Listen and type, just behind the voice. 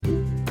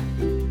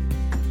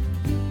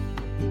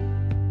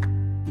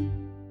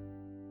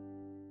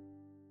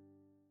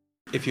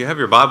If you have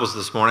your Bibles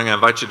this morning, I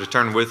invite you to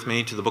turn with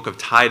me to the book of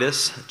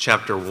Titus,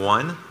 chapter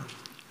 1.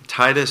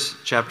 Titus,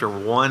 chapter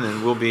 1,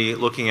 and we'll be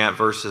looking at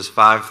verses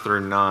 5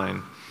 through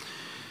 9.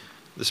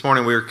 This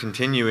morning we are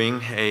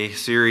continuing a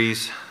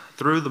series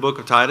through the book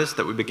of Titus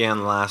that we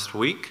began last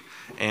week.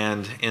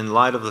 And in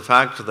light of the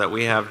fact that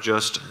we have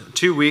just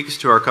 2 weeks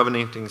to our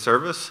covenanting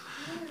service,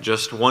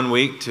 just 1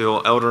 week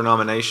till elder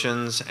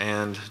nominations,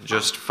 and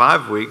just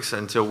 5 weeks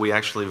until we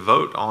actually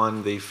vote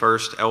on the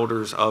first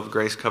elders of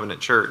Grace Covenant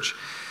Church,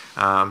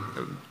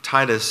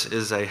 Titus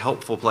is a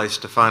helpful place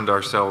to find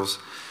ourselves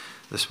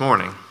this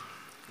morning.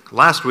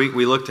 Last week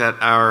we looked at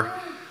our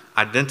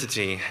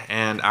identity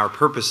and our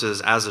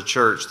purposes as a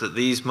church, that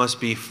these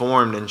must be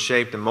formed and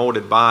shaped and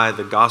molded by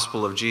the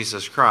gospel of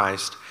Jesus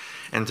Christ.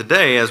 And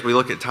today, as we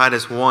look at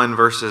Titus 1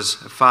 verses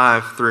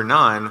 5 through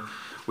 9,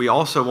 we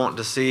also want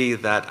to see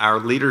that our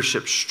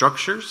leadership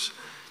structures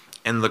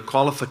and the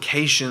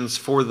qualifications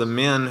for the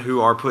men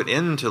who are put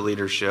into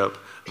leadership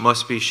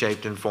must be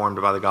shaped and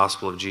formed by the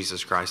gospel of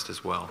Jesus Christ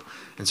as well.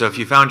 And so if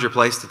you found your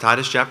place to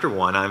Titus chapter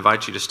 1, I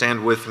invite you to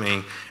stand with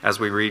me as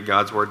we read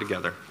God's word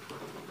together.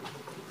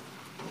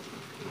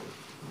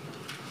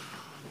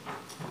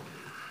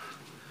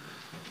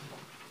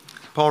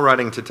 Paul,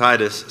 writing to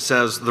Titus,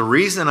 says, "The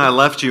reason I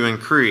left you in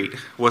Crete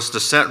was to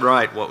set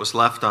right what was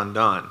left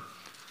undone.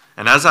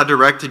 And as I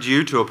directed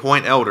you to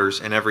appoint elders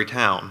in every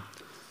town,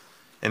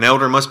 an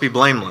elder must be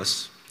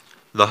blameless,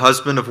 the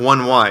husband of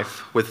one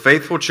wife, with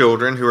faithful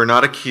children who are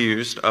not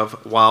accused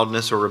of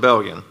wildness or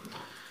rebellion.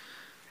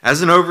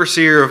 As an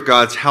overseer of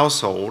God's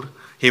household,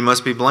 he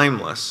must be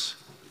blameless,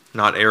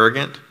 not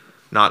arrogant,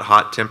 not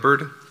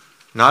hot-tempered,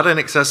 not an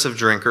excessive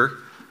drinker,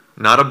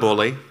 not a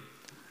bully,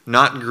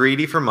 not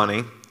greedy for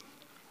money,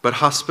 but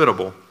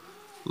hospitable,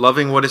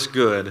 loving what is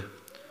good,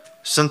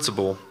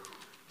 sensible,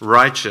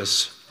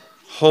 righteous,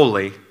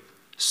 holy,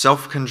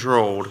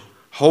 self-controlled,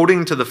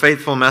 holding to the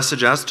faithful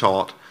message as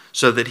taught,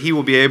 so that he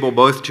will be able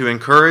both to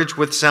encourage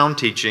with sound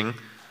teaching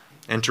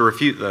and to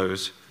refute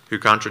those who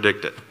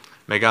contradict it."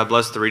 May God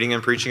bless the reading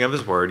and preaching of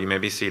his word. You may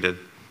be seated.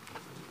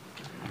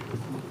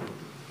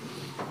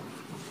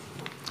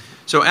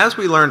 So as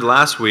we learned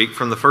last week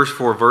from the first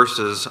 4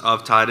 verses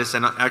of Titus,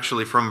 and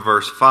actually from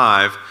verse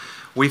 5,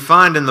 we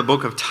find in the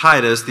book of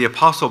Titus the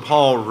Apostle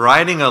Paul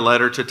writing a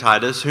letter to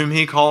Titus, whom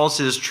he calls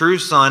his true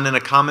son in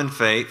a common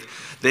faith,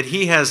 that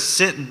he has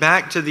sent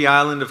back to the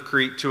island of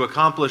Crete to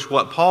accomplish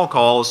what Paul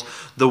calls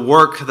the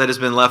work that has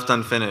been left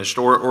unfinished,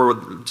 or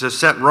to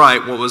set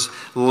right what was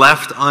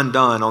left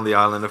undone on the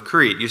island of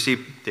Crete. You see,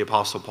 the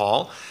Apostle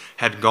Paul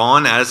had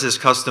gone, as his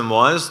custom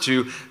was,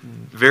 to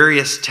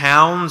various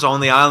towns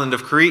on the island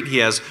of Crete. He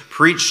has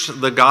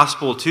preached the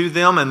gospel to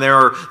them, and there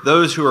are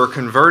those who are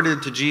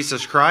converted to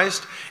Jesus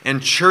Christ,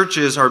 and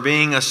churches are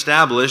being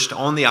established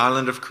on the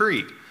island of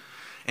Crete.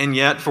 And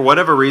yet, for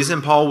whatever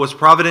reason, Paul was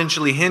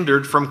providentially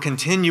hindered from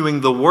continuing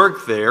the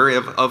work there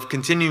of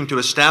continuing to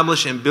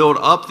establish and build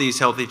up these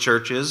healthy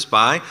churches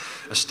by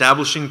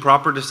establishing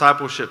proper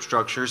discipleship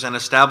structures and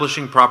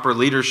establishing proper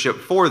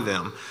leadership for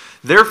them.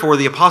 Therefore,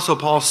 the Apostle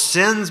Paul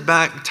sends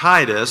back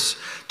Titus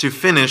to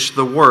finish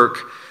the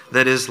work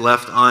that is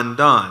left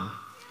undone.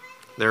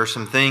 There are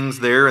some things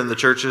there in the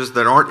churches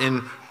that aren't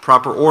in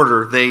proper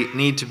order. They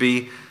need to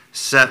be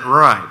set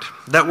right.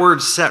 That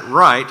word "set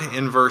right"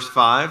 in verse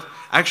 5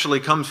 actually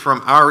comes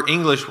from our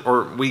English,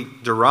 or we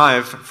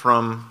derive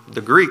from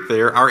the Greek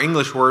there, our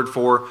English word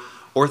for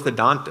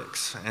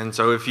orthodontics. And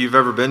so if you've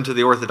ever been to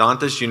the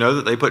orthodontist, you know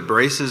that they put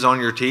braces on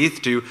your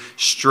teeth to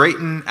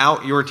straighten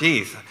out your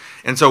teeth.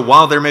 And so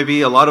while there may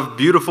be a lot of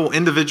beautiful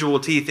individual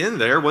teeth in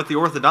there, what the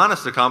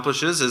orthodontist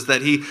accomplishes is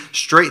that he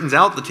straightens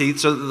out the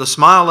teeth so that the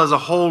smile as a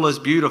whole is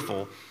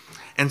beautiful.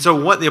 And so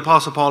what the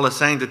Apostle Paul is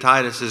saying to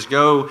Titus is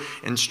go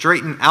and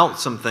straighten out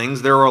some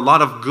things. There are a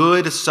lot of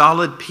good,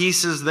 solid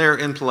pieces there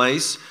in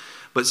place,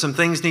 but some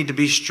things need to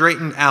be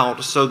straightened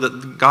out so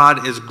that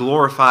God is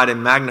glorified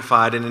and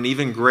magnified in an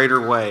even greater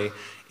way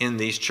in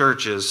these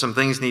churches. Some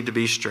things need to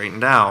be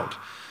straightened out.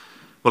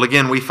 Well,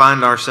 again, we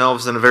find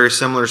ourselves in a very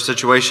similar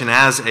situation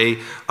as a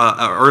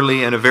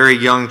early and a very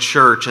young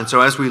church. And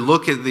so as we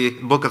look at the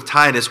book of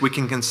Titus, we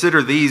can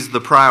consider these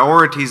the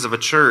priorities of a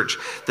church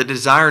that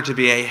desire to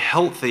be a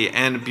healthy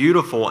and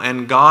beautiful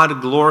and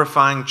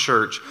God-glorifying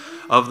church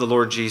of the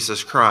Lord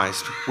Jesus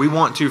Christ. We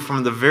want to,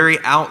 from the very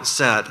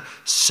outset,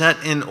 set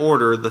in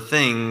order the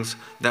things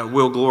that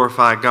will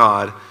glorify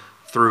God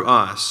through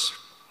us.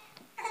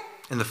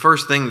 And the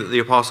first thing that the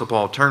Apostle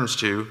Paul turns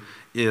to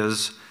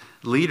is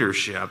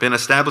leadership. In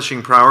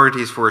establishing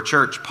priorities for a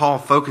church, Paul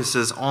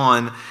focuses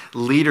on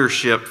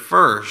leadership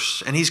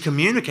first. And he's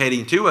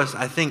communicating to us,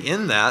 I think,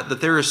 in that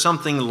there is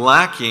something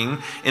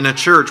lacking in a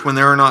church when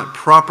there are not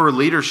proper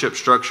leadership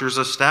structures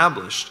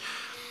established.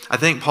 I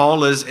think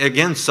Paul is,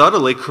 again,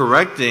 subtly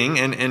correcting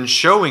and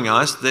showing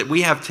us that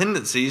we have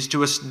tendencies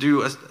to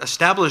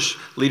establish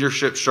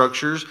leadership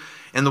structures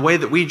in the way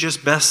that we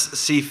just best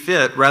see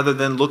fit, rather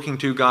than looking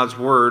to God's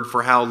word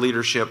for how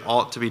leadership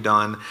ought to be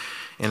done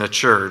in a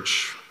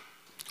church.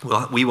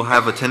 We will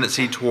have a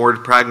tendency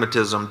toward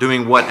pragmatism,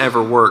 doing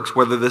whatever works,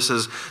 whether this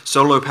is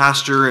solo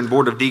pastor and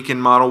board of deacon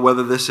model,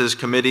 whether this is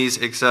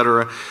committees,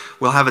 etc.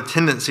 We'll have a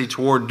tendency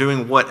toward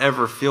doing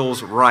whatever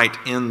feels right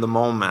in the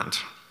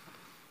moment.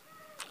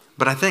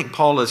 But I think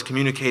Paul is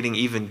communicating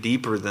even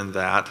deeper than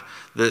that.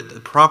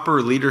 The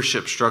proper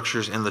leadership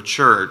structures in the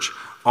church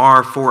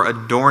are for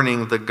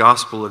adorning the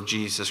gospel of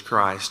Jesus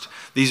Christ.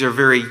 These are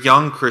very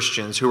young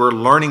Christians who are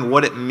learning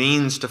what it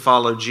means to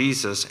follow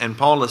Jesus. And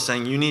Paul is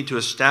saying you need to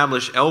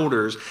establish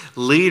elders,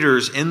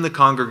 leaders in the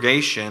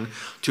congregation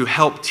to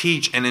help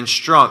teach and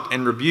instruct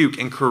and rebuke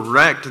and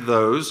correct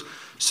those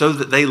so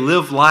that they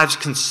live lives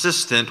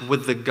consistent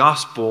with the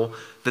gospel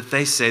that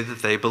they say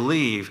that they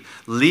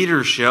believe.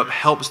 Leadership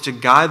helps to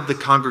guide the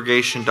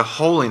congregation to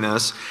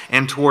holiness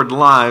and toward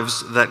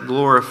lives that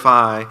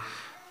glorify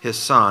his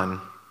Son.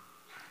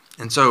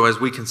 And so as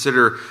we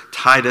consider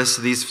Titus,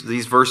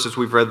 these verses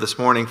we've read this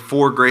morning,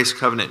 for Grace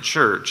Covenant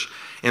Church,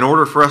 in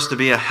order for us to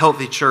be a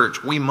healthy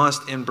church, we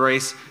must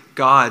embrace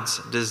God's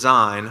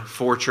design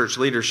for church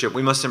leadership.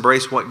 We must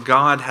embrace what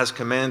God has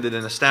commanded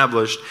and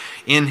established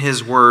in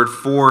His Word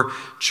for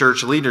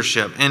church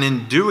leadership. And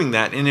in doing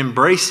that, in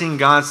embracing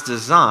God's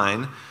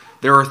design,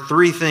 there are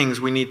three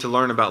things we need to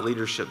learn about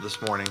leadership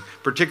this morning,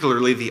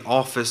 particularly the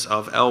office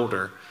of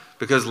elder.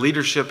 Because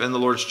leadership in the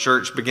Lord's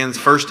church begins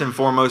first and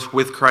foremost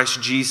with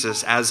Christ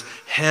Jesus as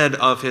head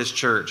of His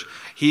church.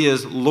 He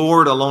is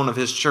Lord alone of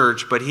His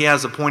church, but He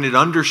has appointed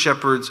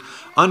under-shepherds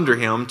under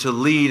Him to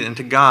lead and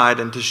to guide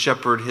and to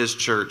shepherd His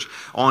church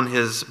on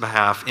His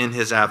behalf in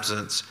His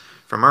absence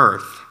from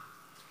earth.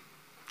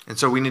 And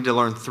so we need to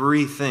learn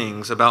three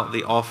things about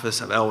the office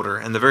of elder.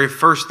 And the very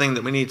first thing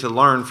that we need to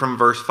learn from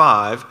verse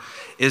 5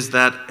 is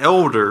that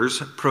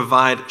elders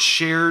provide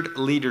shared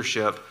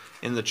leadership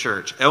in the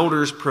church.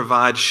 Elders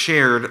provide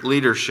shared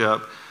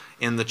leadership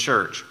in the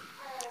church.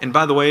 And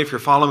by the way, if you're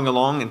following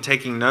along and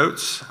taking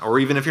notes, or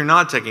even if you're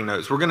not taking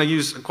notes, we're going to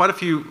use quite a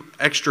few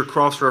extra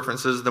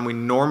cross-references than we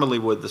normally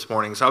would this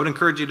morning. So I would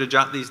encourage you to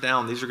jot these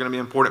down. These are going to be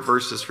important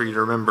verses for you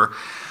to remember.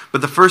 But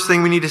the first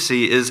thing we need to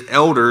see is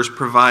elders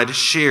provide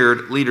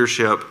shared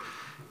leadership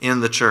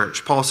in the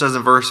church. Paul says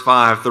in verse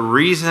 5, "The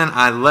reason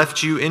I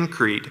left you in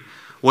Crete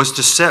was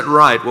to set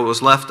right what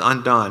was left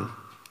undone.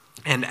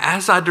 And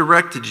as I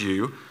directed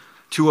you,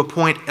 to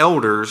appoint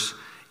elders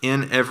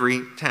in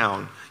every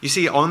town." You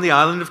see, on the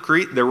island of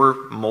Crete, there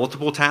were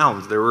multiple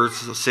towns. There were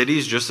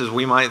cities, just as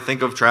we might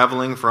think of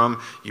traveling from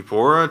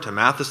Eupora to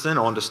Matheson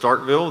on to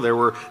Starkville. There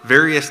were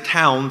various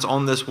towns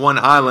on this one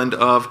island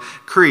of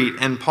Crete.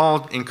 And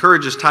Paul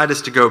encourages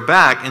Titus to go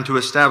back and to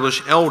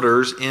establish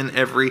elders in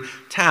every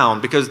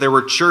town, because there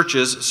were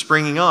churches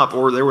springing up,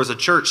 or there was a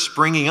church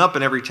springing up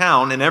in every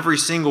town, and every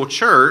single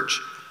church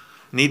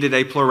needed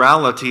a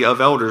plurality of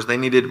elders. They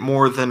needed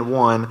more than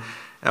one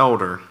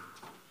elder.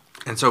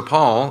 And so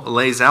Paul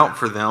lays out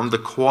for them the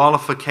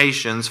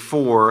qualifications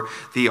for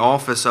the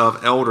office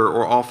of elder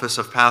or office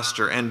of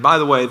pastor. And by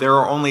the way, there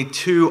are only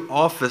two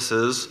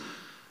offices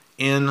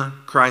in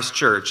Christ's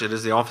church. It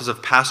is the office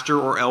of pastor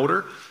or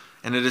elder,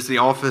 and it is the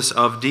office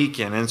of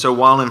deacon. And so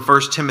while in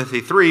 1 Timothy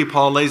 3,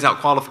 Paul lays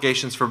out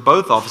qualifications for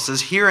both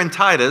offices, here in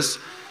Titus,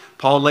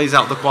 Paul lays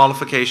out the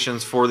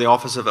qualifications for the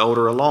office of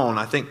elder alone.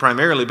 I think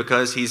primarily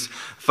because he's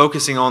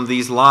focusing on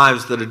these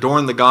lives that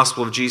adorn the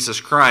gospel of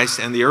Jesus Christ,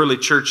 and the early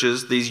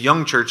churches, these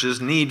young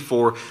churches, need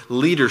for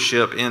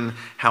leadership in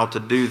how to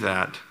do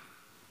that.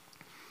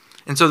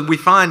 And so we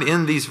find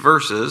in these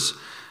verses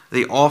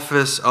the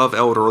office of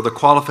elder, or the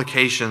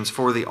qualifications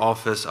for the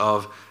office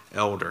of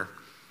elder.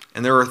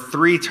 And there are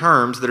three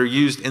terms that are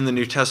used in the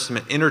New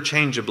Testament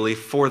interchangeably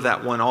for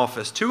that one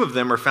office. Two of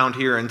them are found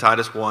here in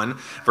Titus 1,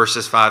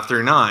 verses 5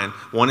 through 9.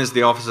 One is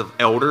the office of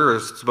elder, or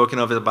spoken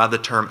of by the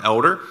term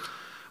elder,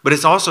 but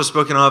it's also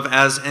spoken of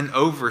as an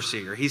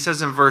overseer. He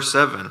says in verse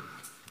 7,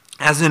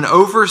 "As an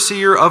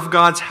overseer of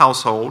God's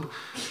household,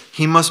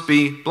 he must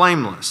be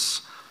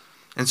blameless."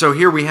 And so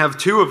here we have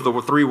two of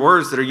the three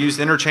words that are used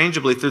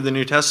interchangeably through the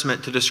New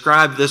Testament to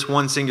describe this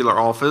one singular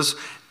office: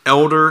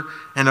 elder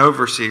and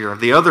overseer.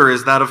 The other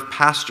is that of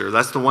pastor.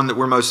 That's the one that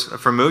we're most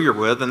familiar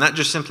with, and that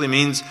just simply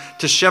means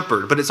to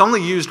shepherd. But it's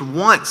only used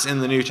once in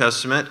the New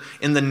Testament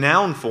in the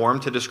noun form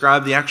to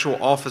describe the actual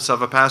office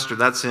of a pastor.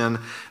 That's in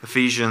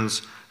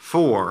Ephesians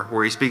 4,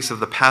 where he speaks of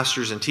the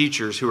pastors and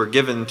teachers who are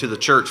given to the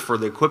church for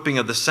the equipping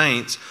of the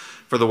saints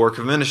for the work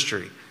of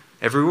ministry.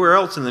 Everywhere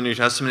else in the New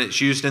Testament,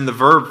 it's used in the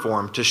verb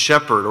form, to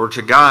shepherd or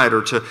to guide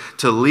or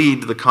to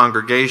lead the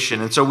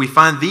congregation. And so we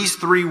find these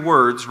three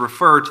words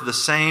refer to the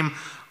same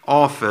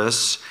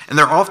office, and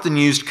they're often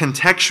used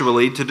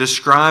contextually to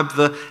describe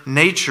the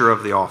nature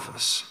of the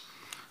office.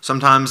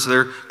 Sometimes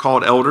they're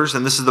called elders,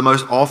 and this is the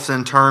most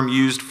often term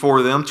used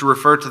for them, to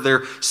refer to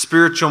their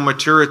spiritual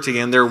maturity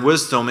and their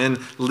wisdom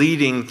in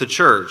leading the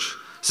church.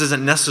 This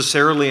isn't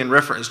necessarily in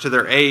reference to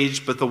their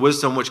age, but the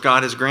wisdom which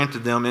God has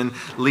granted them in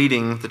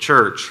leading the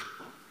church.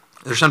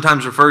 They're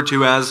sometimes referred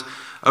to as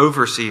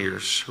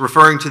overseers,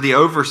 referring to the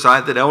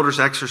oversight that elders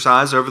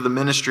exercise over the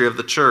ministry of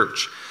the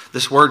church.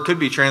 This word could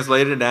be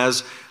translated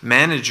as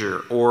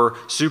manager or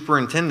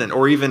superintendent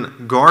or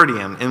even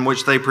guardian, in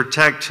which they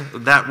protect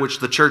that which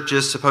the church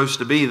is supposed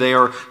to be. They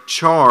are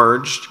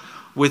charged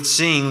with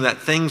seeing that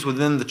things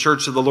within the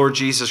church of the Lord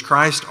Jesus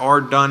Christ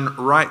are done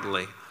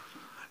rightly.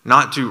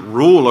 Not to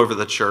rule over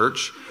the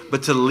church,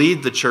 but to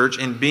lead the church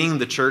in being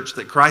the church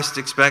that Christ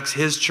expects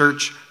his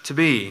church to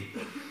be.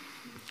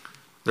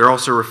 They're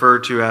also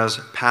referred to as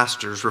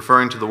pastors,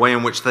 referring to the way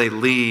in which they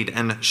lead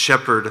and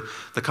shepherd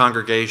the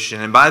congregation.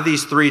 And by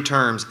these three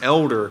terms,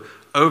 elder,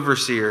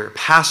 overseer,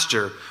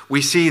 pastor,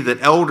 we see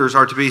that elders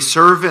are to be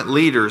servant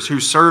leaders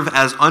who serve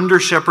as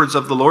under-shepherds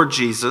of the Lord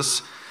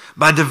Jesus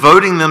by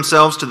devoting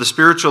themselves to the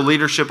spiritual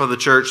leadership of the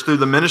church through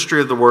the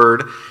ministry of the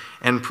word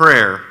and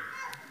prayer.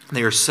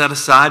 They are set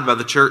aside by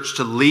the church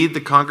to lead the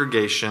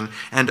congregation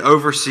and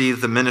oversee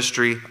the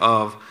ministry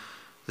of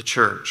the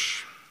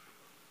church.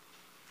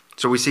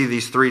 So we see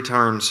these three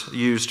terms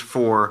used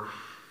for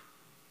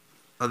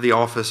the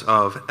office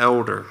of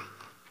elder.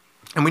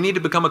 And we need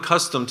to become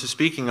accustomed to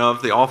speaking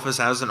of the office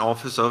as an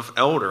office of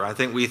elder. I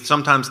think we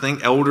sometimes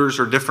think elders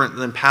are different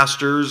than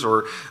pastors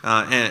or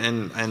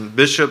and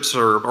bishops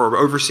or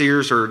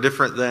overseers are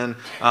different than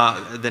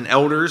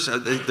elders.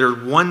 They're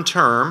one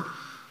term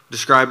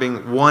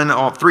describing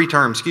three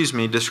terms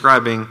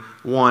describing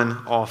one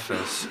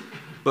office.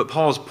 But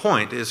Paul's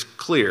point is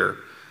clear.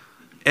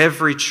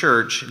 Every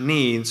church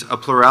needs a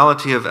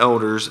plurality of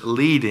elders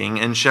leading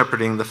and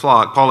shepherding the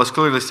flock. Paul is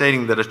clearly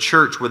stating that a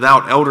church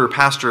without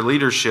elder-pastor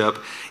leadership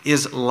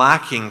is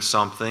lacking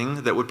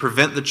something that would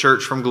prevent the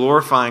church from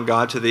glorifying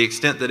God to the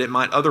extent that it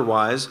might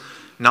otherwise,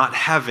 not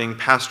having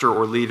pastor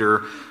or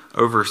leader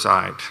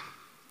oversight.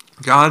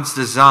 God's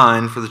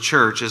design for the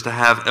church is to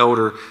have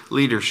elder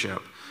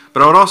leadership.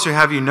 But I would also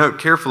have you note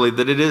carefully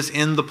that it is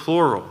in the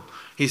plural.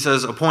 He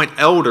says, appoint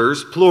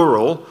elders,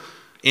 plural,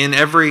 in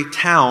every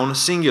town,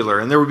 singular.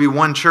 And there would be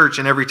one church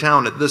in every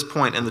town at this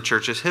point in the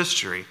church's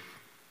history.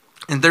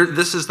 And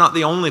this is not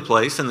the only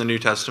place in the New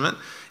Testament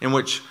in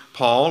which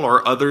Paul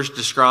or others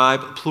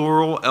describe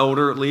plural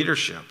elder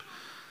leadership.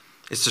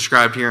 It's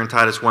described here in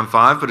Titus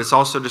 1:5, but it's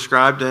also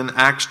described in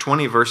Acts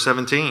 20, verse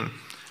 17.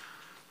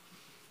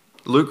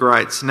 Luke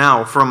writes,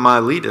 "Now from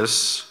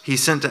Miletus he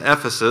sent to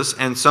Ephesus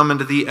and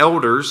summoned the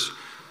elders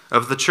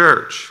of the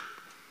church."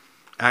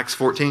 Acts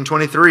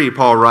 14:23,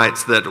 Paul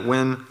writes that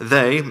when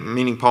they,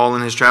 meaning Paul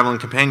and his traveling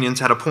companions,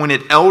 had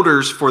appointed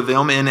elders for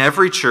them in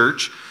every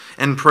church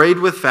and prayed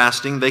with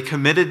fasting, they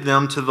committed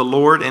them to the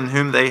Lord in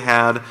whom they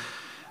had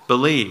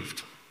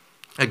believed.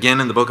 Again,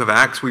 in the book of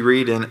Acts, we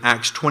read in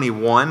Acts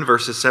 21,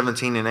 verses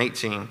 17 and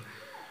 18,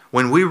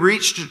 "When we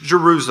reached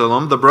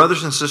Jerusalem, the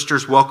brothers and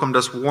sisters welcomed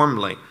us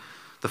warmly.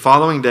 The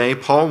following day,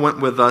 Paul went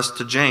with us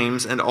to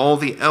James, and all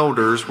the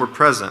elders were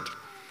present."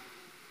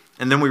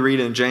 And then we read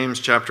in James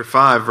chapter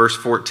 5, verse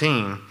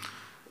 14,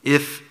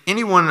 "If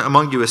anyone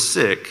among you is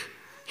sick,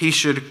 he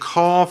should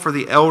call for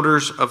the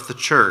elders of the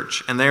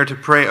church, and they are to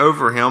pray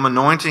over him,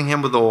 anointing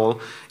him with oil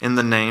in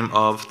the name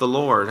of the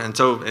Lord." And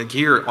so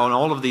here on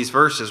all of these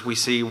verses, we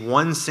see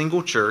one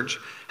single church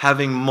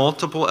having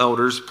multiple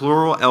elders,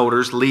 plural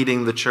elders,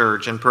 leading the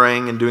church and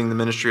praying and doing the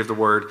ministry of the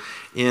word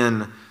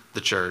in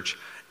the church.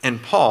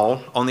 And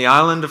Paul, on the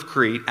island of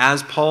Crete,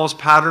 as Paul's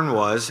pattern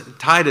was,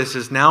 Titus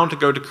is now to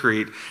go to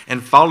Crete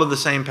and follow the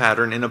same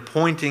pattern in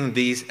appointing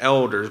these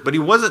elders. But he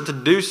wasn't to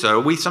do so.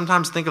 We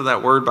sometimes think of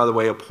that word, by the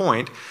way,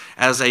 appoint,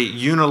 as a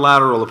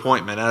unilateral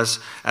appointment, as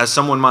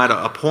someone might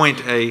appoint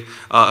a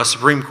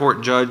Supreme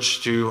Court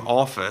judge to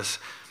office.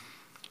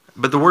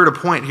 But the word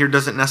appoint here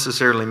doesn't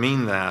necessarily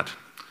mean that.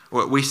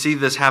 We see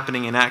this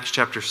happening in Acts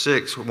chapter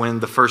 6 when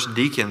the first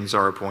deacons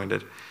are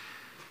appointed.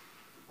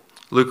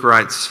 Luke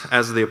writes,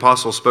 "As the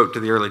apostle spoke to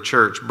the early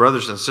church,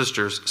 brothers and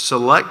sisters,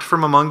 select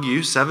from among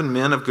you 7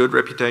 men of good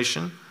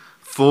reputation,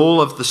 full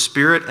of the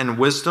Spirit and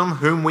wisdom,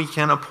 whom we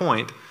can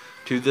appoint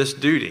to this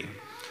duty."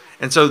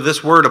 And so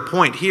this word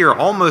appoint here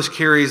almost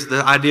carries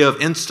the idea of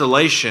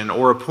installation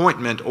or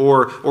appointment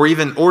or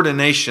even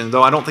ordination,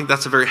 though I don't think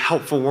that's a very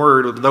helpful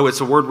word, though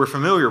it's a word we're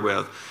familiar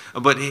with.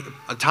 But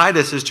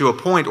Titus is to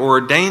appoint or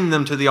ordain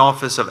them to the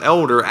office of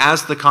elder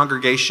as the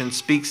congregation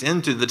speaks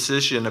into the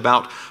decision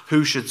about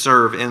who should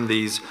serve in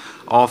these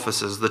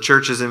offices. The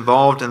church is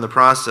involved in the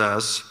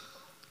process,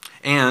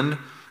 and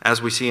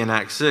as we see in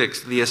Acts 6,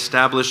 the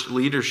established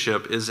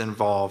leadership is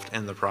involved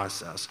in the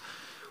process.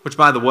 Which,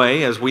 by the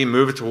way, as we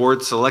move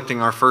towards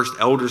selecting our first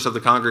elders of the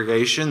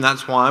congregation,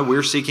 that's why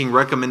we're seeking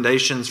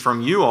recommendations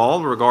from you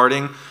all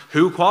regarding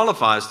who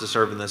qualifies to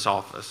serve in this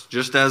office.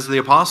 Just as the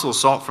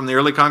apostles sought from the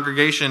early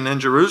congregation in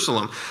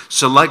Jerusalem,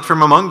 select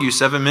from among you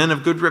 7 men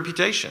of good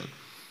reputation.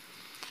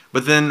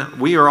 But then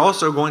we are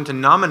also going to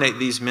nominate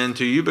these men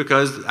to you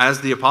because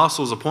as the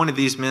apostles appointed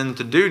these men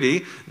to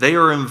duty, they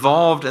are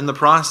involved in the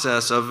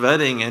process of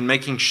vetting and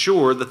making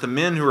sure that the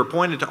men who are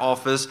appointed to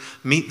office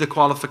meet the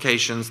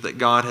qualifications that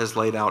God has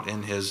laid out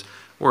in His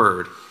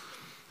Word.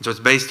 So it's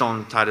based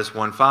on Titus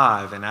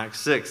 1:5 and Acts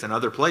 6 and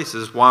other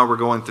places why we're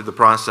going through the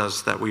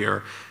process that we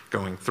are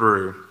going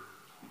through.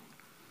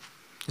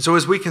 So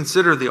as we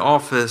consider the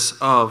office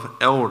of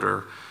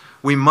elder,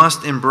 We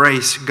must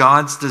embrace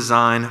God's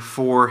design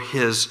for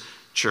His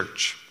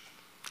church.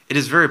 It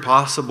is very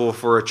possible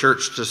for a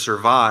church to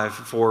survive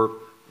for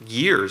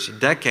years,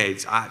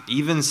 decades,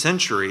 even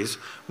centuries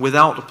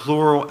without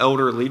plural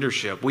elder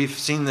leadership. We've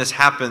seen this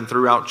happen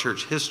throughout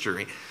church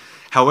history.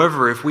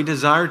 However, if we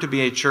desire to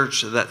be a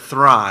church that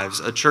thrives,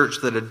 a church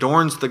that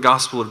adorns the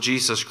gospel of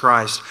Jesus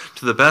Christ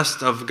to the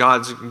best of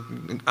God's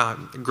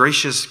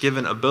gracious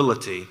given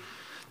ability,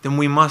 then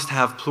we must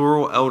have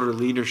plural elder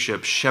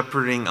leadership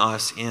shepherding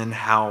us in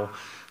how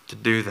to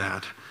do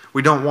that.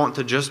 We don't want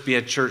to just be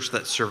a church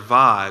that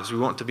survives. We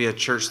want to be a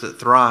church that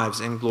thrives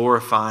in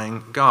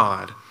glorifying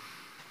God.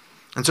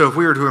 And so if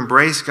we are to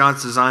embrace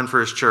God's design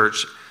for His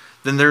church,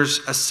 then there's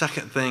a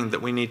second thing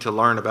that we need to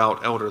learn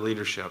about elder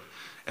leadership.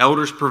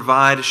 Elders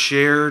provide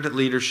shared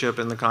leadership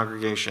in the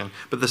congregation.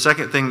 But the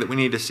second thing that we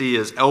need to see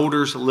is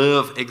elders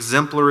live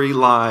exemplary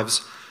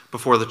lives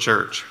before the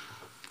church.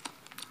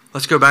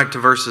 Let's go back to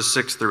verses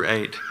 6 through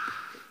 8.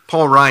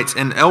 Paul writes,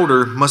 "An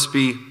elder must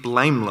be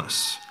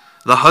blameless,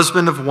 the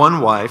husband of one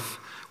wife,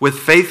 with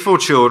faithful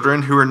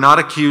children who are not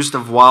accused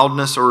of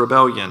wildness or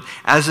rebellion.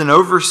 As an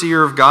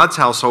overseer of God's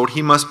household,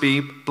 he must be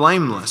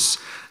blameless,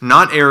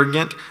 not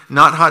arrogant,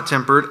 not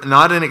hot-tempered,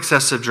 not an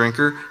excessive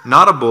drinker,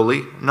 not a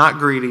bully, not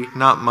greedy,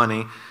 not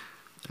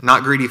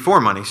greedy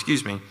for money,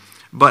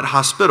 but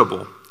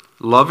hospitable,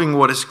 loving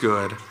what is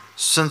good,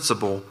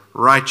 sensible,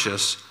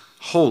 righteous,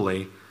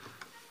 holy,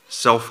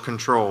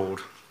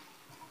 self-controlled."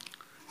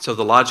 So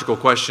the logical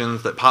question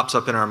that pops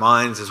up in our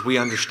minds as we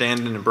understand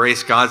and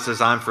embrace God's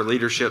design for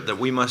leadership, that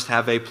we must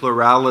have a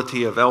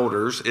plurality of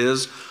elders,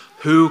 is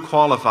who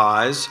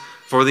qualifies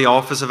for the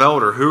office of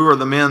elder? Who are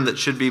the men that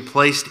should be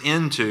placed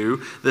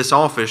into this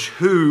office?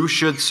 Who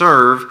should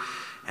serve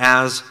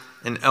as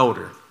an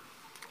elder?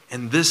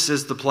 And this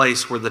is the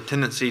place where the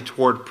tendency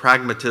toward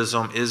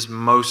pragmatism is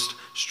most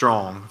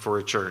strong for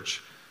a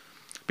church.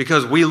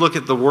 Because we look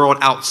at the world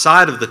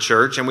outside of the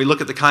church and we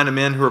look at the kind of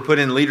men who are put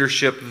in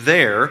leadership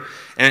there,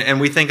 and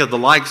we think of the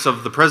likes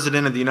of the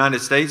President of the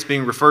United States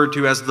being referred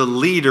to as the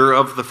leader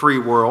of the free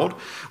world.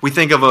 We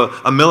think of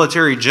a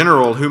military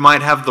general who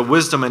might have the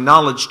wisdom and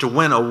knowledge to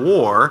win a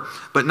war,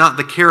 but not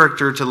the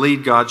character to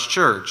lead God's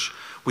church.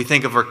 We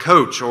think of a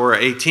coach or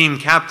a team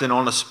captain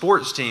on a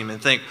sports team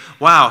and think,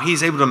 wow,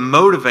 he's able to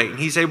motivate and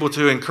he's able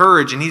to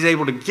encourage and he's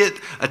able to get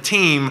a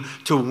team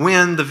to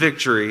win the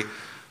victory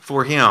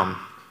for him.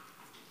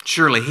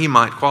 Surely he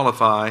might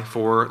qualify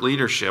for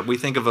leadership. We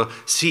think of a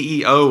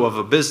CEO of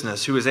a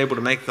business who is able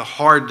to make the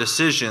hard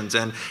decisions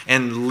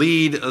and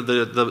lead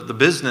the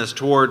business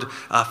toward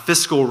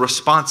fiscal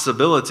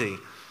responsibility.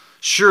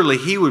 Surely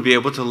he would be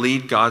able to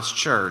lead God's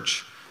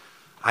church.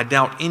 I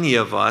doubt any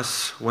of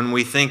us, when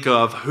we think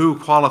of who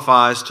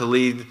qualifies to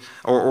lead,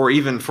 or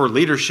even for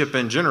leadership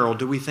in general,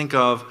 do we think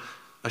of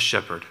a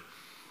shepherd.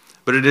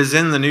 But it is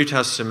in the New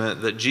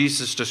Testament that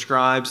Jesus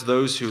describes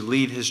those who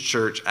lead His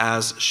church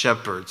as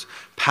shepherds,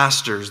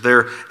 pastors.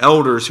 They're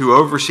elders who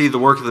oversee the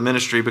work of the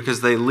ministry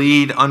because they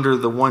lead under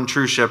the one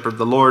true shepherd,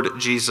 the Lord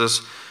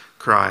Jesus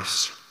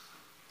Christ.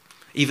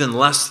 Even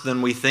less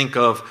than we think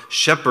of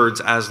shepherds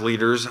as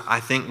leaders,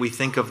 I think we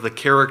think of the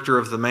character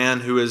of the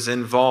man who is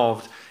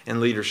involved in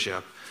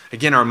leadership.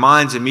 Again, our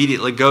minds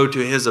immediately go to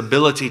his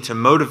ability to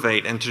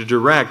motivate and to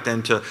direct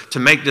and to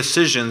make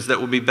decisions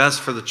that will be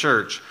best for the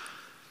church.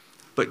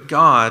 But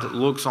God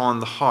looks on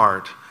the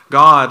heart.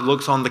 God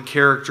looks on the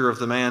character of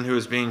the man who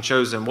is being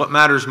chosen. What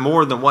matters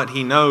more than what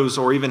he knows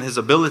or even his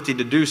ability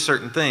to do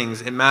certain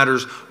things? It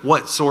matters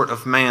what sort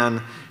of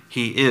man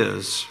he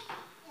is.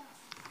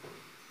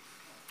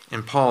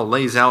 And Paul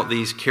lays out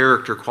these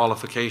character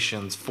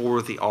qualifications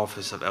for the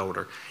office of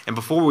elder. And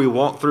before we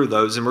walk through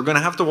those, and we're going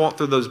to have to walk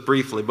through those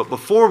briefly, but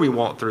before we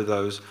walk through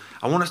those,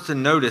 I want us to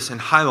notice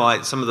and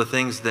highlight some of the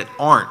things that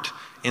aren't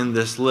in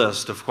this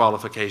list of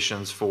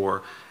qualifications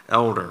for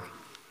elder.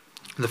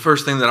 The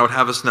first thing that I would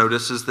have us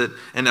notice is that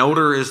an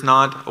elder is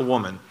not a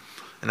woman.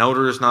 An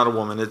elder is not a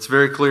woman. It's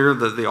very clear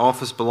that the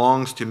office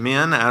belongs to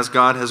men as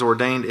God has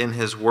ordained in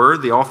His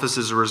Word. The office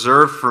is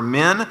reserved for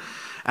men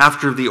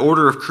after the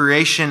order of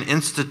creation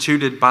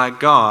instituted by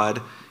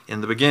God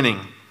in the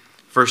beginning.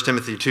 1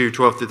 Timothy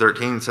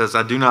 2:12-13 says,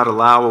 "I do not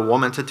allow a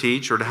woman to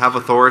teach or to have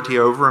authority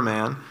over a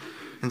man.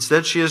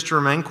 Instead, she is to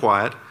remain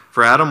quiet,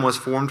 for Adam was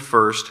formed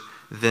first,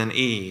 then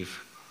Eve."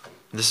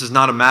 This is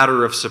not a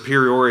matter of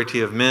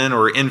superiority of men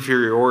or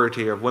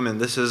inferiority of women.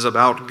 This is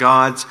about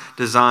God's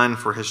design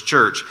for His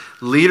church.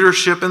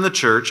 Leadership in the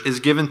church is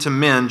given to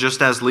men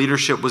just as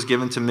leadership was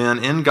given to men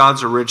in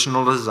God's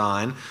original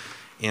design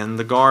in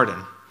the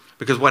garden.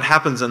 Because what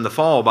happens in the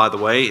fall, by the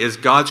way, is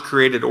God's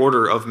created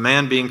order of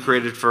man being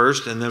created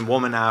first and then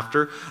woman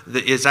after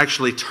is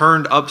actually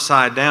turned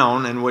upside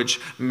down, in which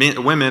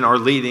women are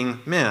leading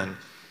men.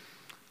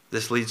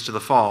 This leads to the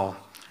fall.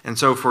 And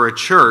so for a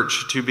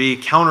church to be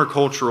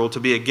countercultural,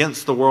 to be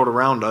against the world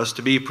around us,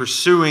 to be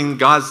pursuing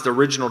God's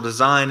original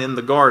design in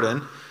the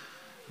garden,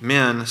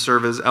 men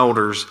serve as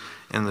elders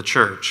in the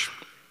church.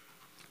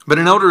 But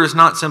an elder is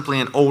not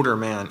simply an older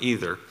man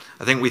either.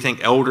 I think we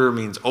think elder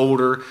means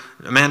older.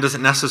 A man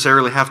doesn't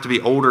necessarily have to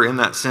be older in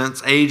that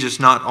sense. Age is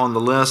not on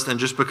the list, and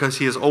just because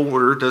he is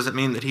older doesn't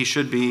mean that he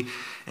should be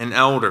an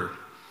elder.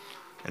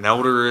 An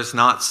elder is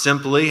not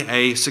simply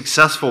a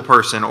successful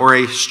person or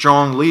a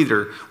strong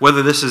leader.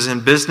 Whether this is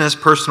in business,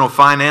 personal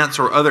finance,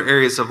 or other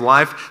areas of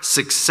life,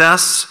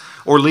 success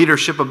or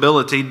leadership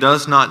ability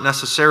does not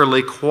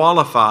necessarily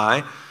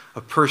qualify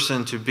a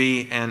person to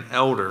be an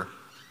elder.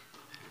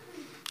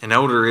 An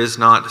elder is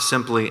not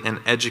simply an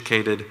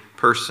educated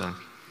person.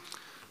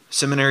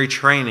 Seminary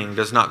training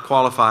does not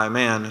qualify a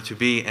man to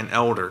be an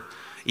elder.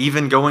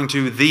 Even going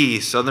to the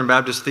Southern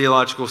Baptist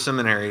Theological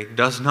Seminary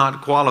does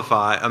not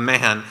qualify a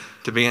man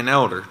to be an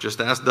elder.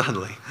 Just ask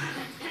Dudley.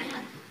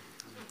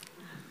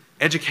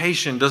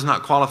 Education does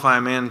not qualify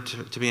a man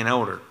to be an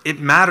elder.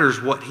 It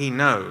matters what he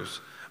knows,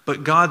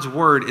 but God's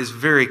word is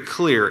very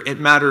clear. It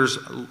matters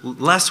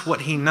less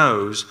what he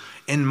knows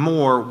and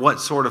more what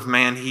sort of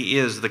man he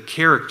is, the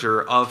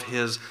character of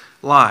his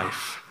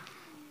life.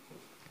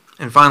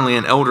 And finally,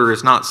 an elder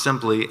is not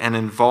simply an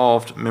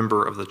involved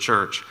member of the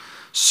church.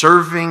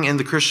 Serving in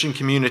the Christian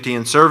community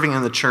and serving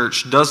in the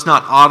church does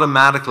not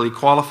automatically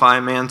qualify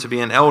a man to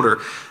be an elder.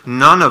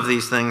 None of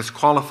these things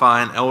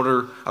qualify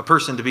a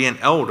person to be an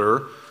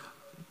elder.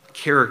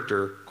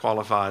 Character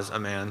qualifies a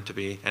man to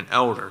be an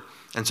elder.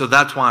 And so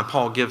that's why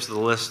Paul gives the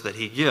list that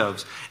he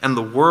gives. And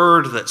the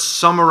word that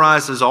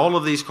summarizes all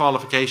of these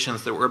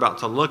qualifications that we're about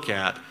to look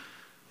at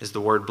is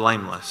the word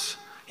blameless.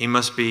 He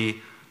must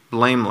be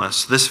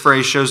blameless. This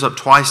phrase shows up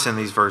twice in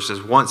these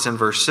verses. Once in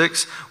verse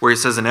 6, where he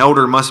says an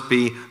elder must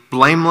be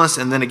blameless,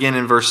 and then again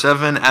in verse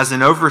 7, as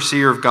an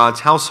overseer of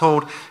God's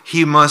household,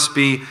 he must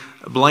be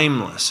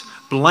blameless.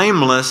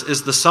 Blameless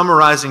is the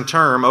summarizing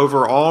term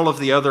over all of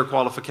the other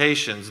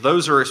qualifications.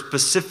 Those are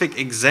specific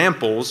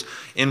examples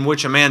in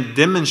which a man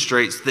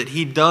demonstrates that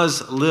he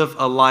does live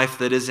a life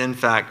that is in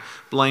fact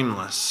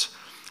blameless.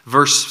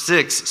 Verse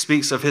 6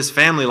 speaks of his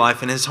family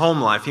life and his home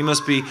life. He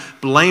must be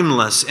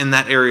blameless in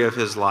that area of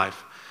his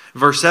life.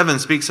 Verse 7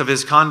 speaks of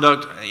his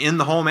conduct in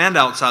the home and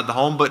outside the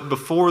home, but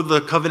before the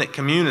covenant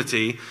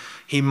community,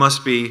 he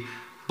must be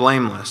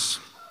blameless.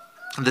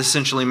 This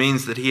essentially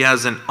means that he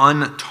has an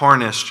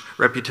untarnished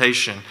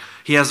reputation.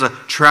 He has a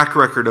track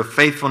record of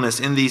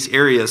faithfulness in these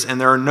areas, and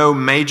there are no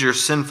major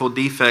sinful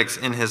defects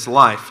in his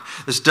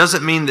life. This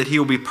doesn't mean that he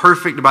will be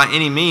perfect by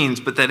any means,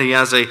 but that he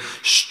has a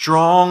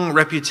strong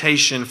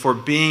reputation for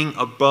being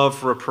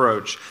above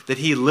reproach, that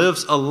he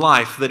lives a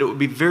life that it would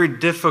be very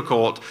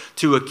difficult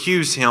to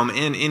accuse him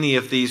in any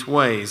of these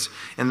ways.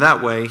 In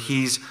that way,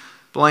 he's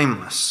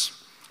blameless.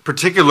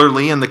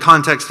 Particularly in the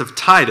context of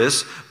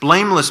Titus,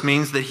 blameless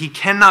means that he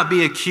cannot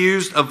be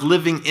accused of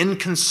living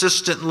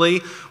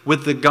inconsistently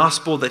with the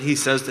gospel that he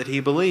says that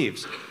he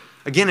believes.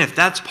 Again, if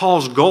that's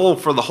Paul's goal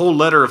for the whole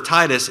letter of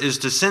Titus, is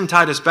to send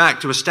Titus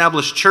back to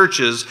establish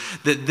churches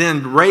that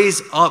then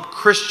raise up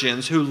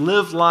Christians who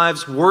live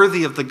lives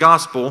worthy of the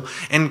gospel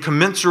and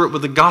commensurate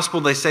with the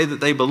gospel they say that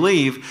they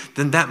believe,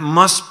 then that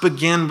must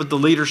begin with the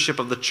leadership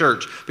of the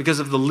church. Because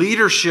if the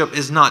leadership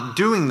is not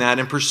doing that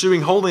and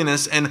pursuing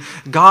holiness and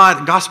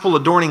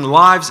gospel-adorning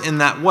lives in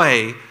that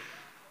way,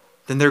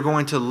 then they're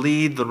going to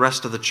lead the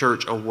rest of the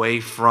church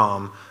away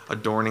from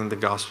adorning the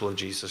gospel of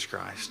Jesus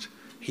Christ.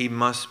 He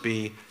must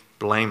be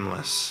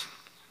blameless.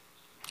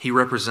 He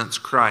represents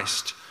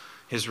Christ,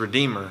 his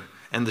Redeemer,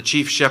 and the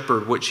chief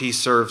shepherd which he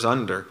serves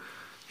under.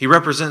 He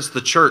represents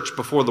the church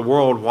before the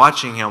world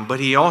watching him, but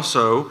he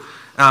also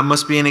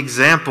must be an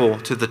example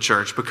to the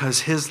church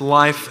because his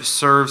life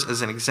serves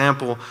as an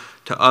example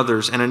to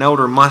others. And an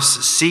elder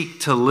must seek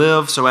to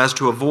live so as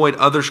to avoid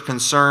others'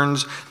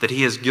 concerns that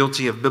he is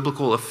guilty of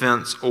biblical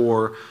offense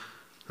or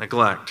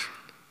neglect.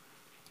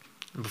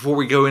 Before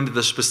we go into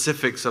the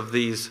specifics of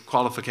these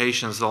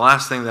qualifications, the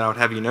last thing that I would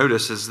have you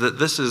notice is that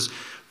this is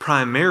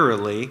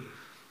primarily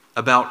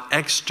about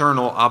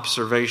external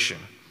observation.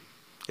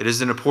 It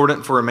is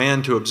important for a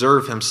man to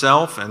observe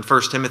himself, and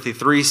 1 Timothy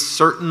 3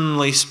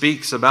 certainly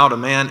speaks about a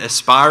man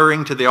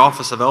aspiring to the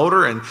office of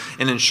elder and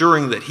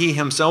ensuring that he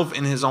himself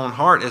in his own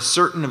heart is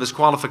certain of his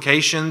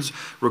qualifications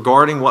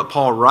regarding what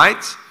Paul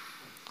writes.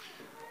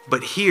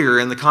 But here,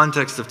 in the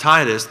context of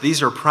Titus,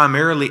 these are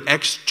primarily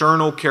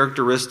external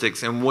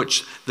characteristics in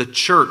which the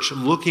church,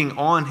 looking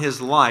on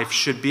his life,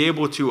 should be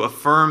able to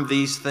affirm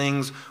these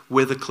things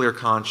with a clear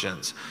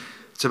conscience.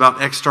 It's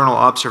about external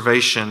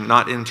observation,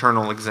 not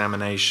internal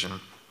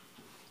examination.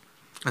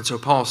 And so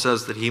Paul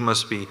says that he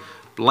must be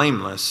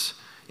blameless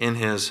in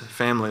his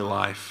family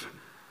life.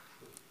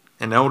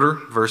 An elder,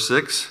 verse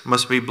 6,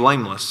 must be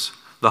blameless,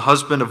 the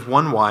husband of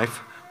one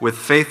wife, with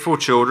faithful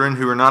children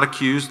who are not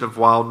accused of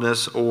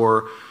wildness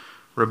or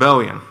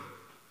rebellion.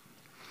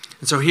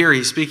 And so here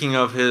he's speaking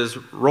of his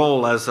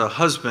role as a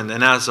husband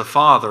and as a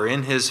father.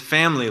 In his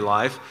family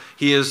life,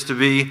 he is to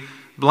be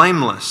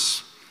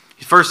blameless.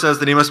 He first says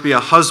that he must be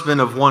a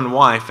husband of one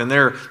wife, and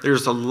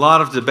there's a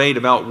lot of debate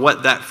about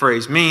what that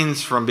phrase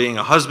means, from being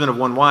a husband of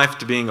one wife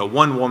to being a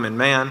one-woman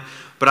man.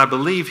 but I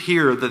believe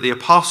here that the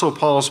Apostle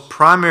Paul's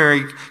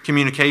primary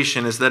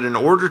communication is that in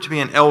order to be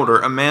an elder,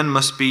 a man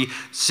must be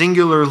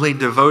singularly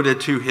devoted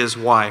to his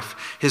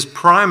wife. His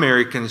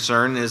primary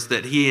concern is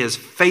that he is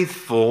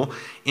faithful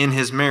in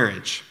his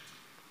marriage.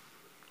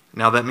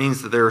 Now that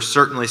means that there are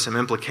certainly some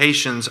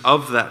implications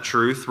of that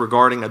truth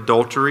regarding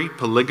adultery,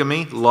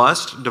 polygamy,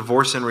 lust,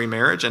 divorce and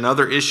remarriage, and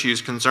other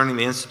issues concerning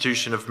the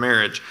institution of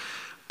marriage.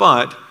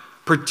 But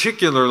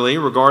particularly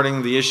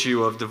regarding the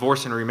issue of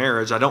divorce and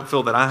remarriage, I don't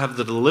feel that I have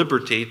the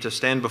liberty to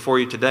stand before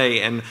you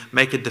today and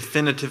make a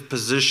definitive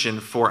position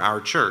for our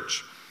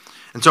church.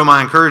 And so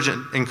my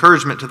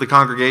encouragement to the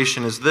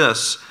congregation is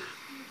this.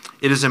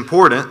 It is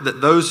important that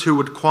those who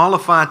would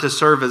qualify to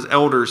serve as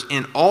elders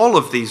in all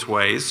of these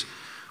ways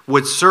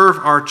would serve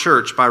our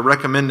church by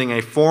recommending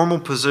a formal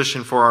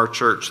position for our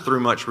church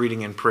through much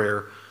reading and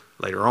prayer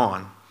later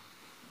on.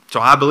 So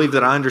I believe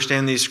that I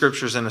understand these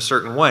scriptures in a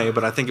certain way,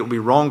 but I think it would be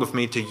wrong of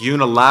me to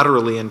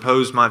unilaterally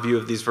impose my view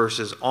of these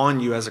verses on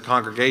you as a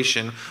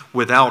congregation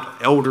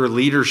without elder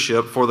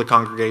leadership for the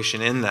congregation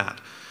in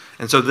that.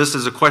 And so this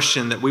is a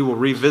question that we will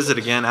revisit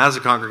again as a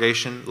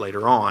congregation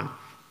later on.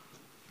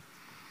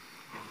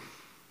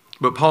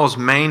 But Paul's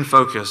main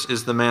focus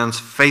is the man's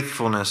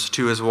faithfulness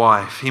to his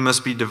wife. He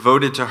must be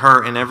devoted to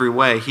her in every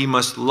way. He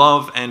must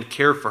love and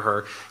care for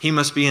her. He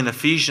must be an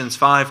Ephesians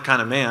 5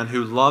 kind of man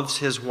who loves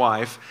his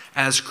wife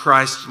as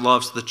Christ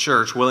loves the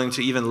church, willing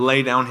to even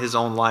lay down his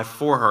own life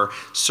for her,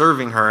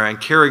 serving her and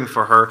caring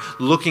for her,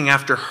 looking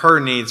after her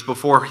needs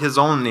before his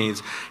own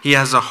needs. He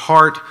has a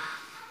heart,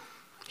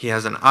 he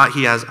has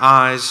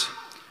eyes,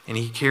 and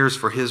he cares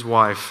for his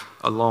wife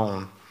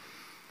alone.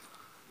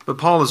 But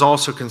Paul is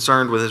also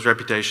concerned with his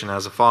reputation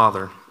as a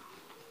father.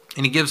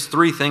 And he gives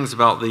three things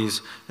about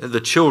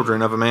the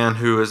children of a man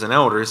who is an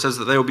elder. He says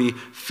that they will be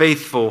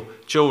faithful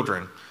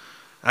children.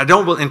 I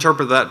don't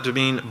interpret that to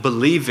mean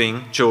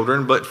believing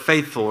children, but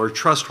faithful or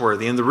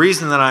trustworthy. And the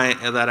reason that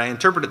I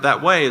interpret it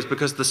that way is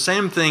because the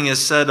same thing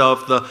is said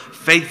of the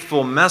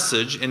faithful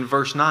message in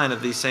verse 9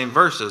 of these same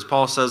verses.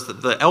 Paul says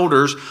that the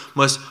elders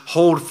must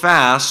hold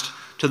fast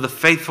to the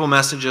faithful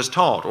messages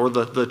taught, or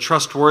the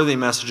trustworthy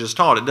messages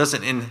taught. It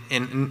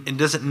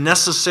doesn't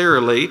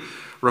necessarily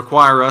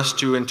require us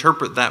to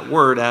interpret that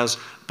word as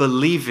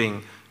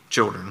believing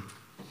children,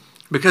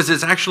 because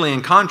it's actually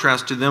in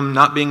contrast to them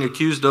not being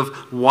accused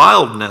of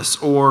wildness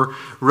or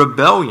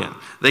rebellion.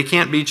 They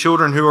can't be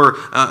children who are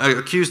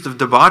accused of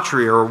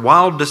debauchery or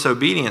wild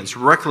disobedience,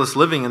 reckless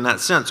living in that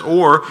sense,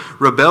 or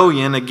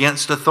rebellion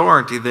against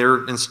authority.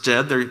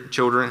 Instead, their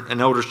children and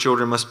elders'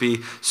 children must be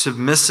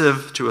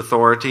submissive to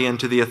authority and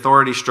to the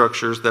authority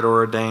structures that are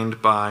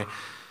ordained by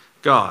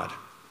God.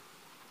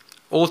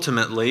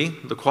 Ultimately,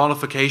 the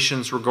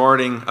qualifications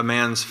regarding a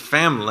man's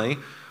family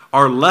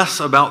are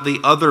less about the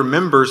other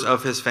members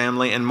of his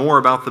family and more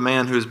about the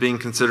man who is being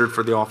considered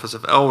for the office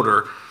of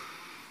elder.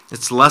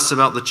 It's less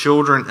about the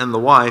children and the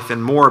wife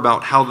and more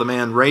about how the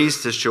man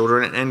raised his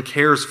children and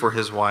cares for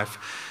his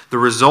wife. The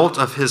result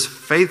of his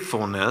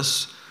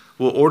faithfulness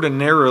will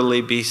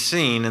ordinarily be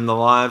seen in the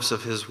lives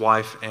of his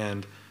wife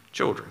and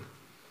children.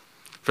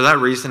 For that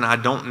reason, I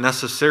don't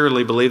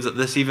necessarily believe that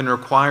this even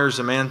requires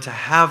a man to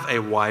have a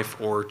wife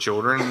or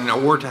children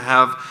or to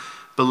have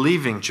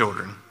believing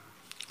children.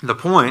 The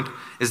point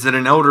is that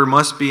an elder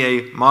must be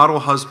a model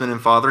husband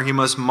and father. He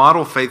must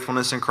model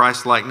faithfulness and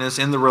Christ-likeness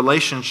in the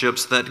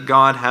relationships that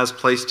God has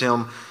placed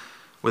him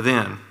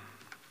within.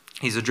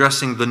 He's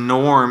addressing the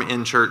norm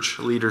in church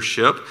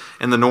leadership,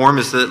 and the norm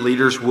is that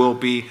leaders will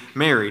be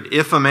married.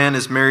 If a man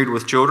is married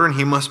with children,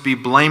 he must be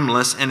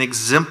blameless and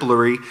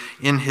exemplary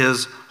in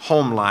his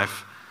home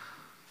life.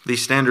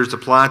 These standards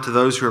apply to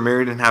those who are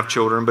married and have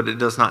children, but it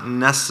does not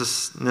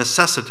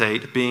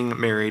necessitate being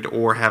married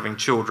or having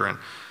children.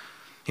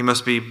 He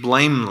must be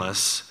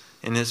blameless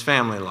in his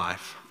family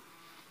life.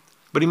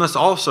 But he must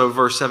also,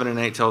 verse 7 and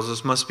 8 tells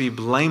us, must be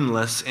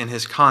blameless in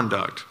his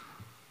conduct.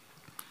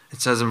 It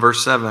says in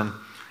verse 7,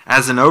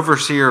 as an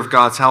overseer of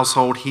God's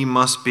household, he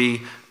must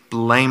be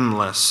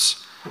blameless.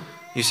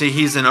 You see,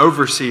 he's an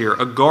overseer,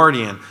 a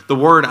guardian. The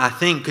word, I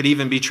think, could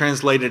even be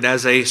translated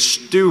as a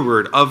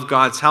steward of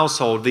God's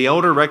household. The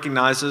elder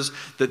recognizes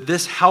that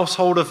this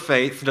household of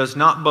faith does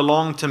not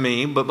belong to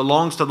me, but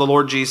belongs to the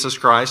Lord Jesus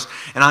Christ,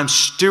 and I'm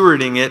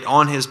stewarding it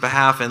on his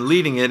behalf and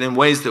leading it in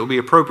ways that will be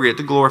appropriate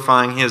to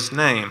glorifying his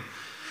name.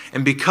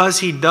 And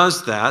because he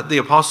does that, the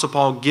Apostle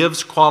Paul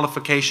gives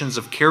qualifications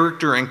of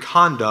character and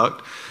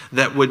conduct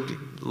that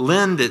would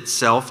lend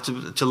itself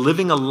to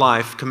living a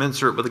life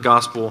commensurate with the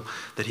gospel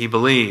that he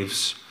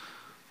believes.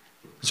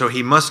 So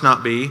he must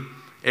not be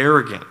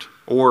arrogant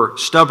or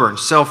stubborn,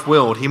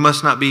 self-willed. He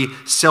must not be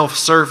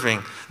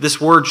self-serving.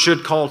 This word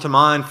should call to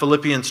mind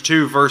Philippians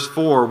 2, verse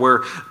 4, where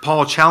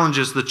Paul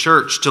challenges the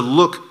church to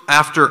look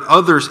after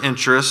others'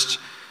 interests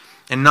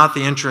and not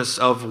the interests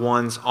of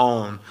one's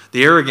own.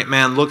 The arrogant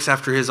man looks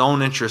after his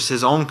own interests,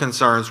 his own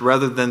concerns,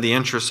 rather than the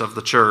interests of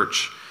the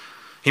church.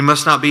 He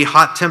must not be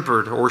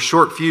hot-tempered or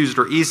short-fused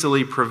or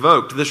easily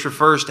provoked. This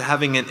refers to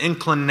having an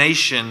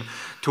inclination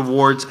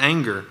towards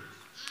anger.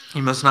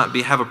 He must not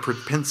have a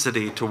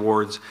propensity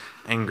towards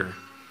anger.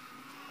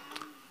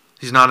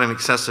 He's not an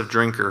excessive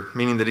drinker,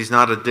 meaning that he's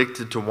not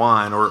addicted to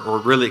wine, or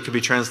really it could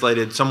be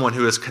translated someone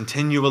who is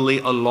continually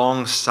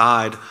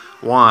alongside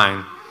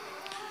wine.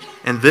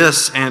 And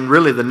this, and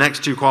really the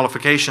next two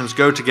qualifications,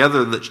 go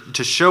together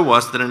to show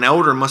us that an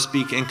elder must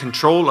be in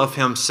control of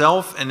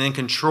himself and in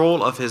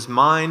control of his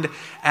mind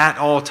at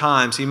all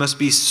times. He must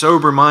be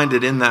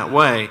sober-minded in that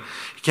way.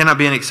 He cannot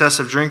be an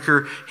excessive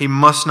drinker. He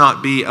must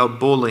not be a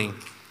bully,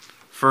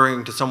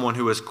 referring to someone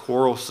who is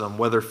quarrelsome,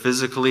 whether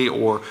physically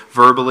or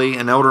verbally.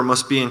 An elder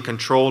must be in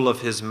control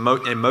of his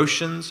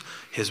emotions,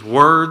 his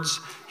words,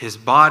 his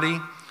body,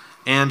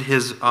 and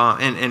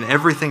and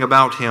everything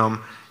about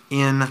him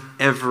in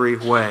every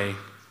way.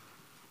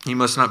 He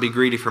must not be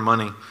greedy for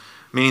money,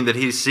 meaning that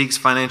he seeks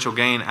financial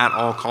gain at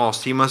all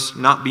costs. He must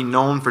not be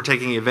known for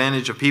taking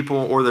advantage of people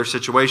or their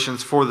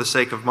situations for the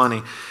sake of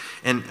money.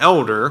 An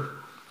elder,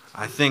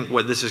 I think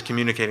what this is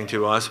communicating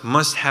to us,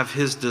 must have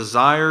his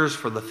desires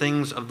for the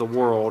things of the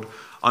world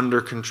under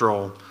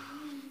control.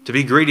 To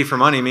be greedy for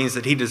money means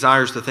that he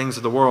desires the things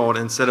of the world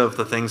instead of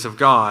the things of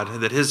God,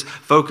 that his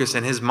focus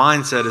and his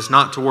mindset is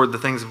not toward the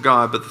things of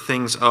God, but the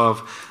things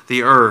of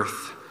the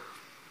earth.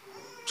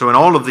 So in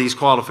all of these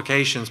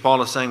qualifications,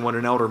 Paul is saying what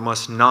an elder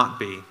must not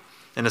be.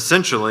 And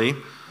essentially,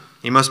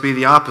 he must be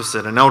the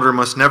opposite. An elder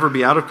must never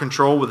be out of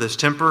control with his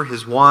temper,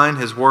 his wine,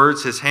 his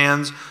words, his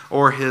hands,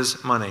 or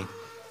his money.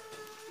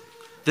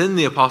 Then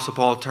the Apostle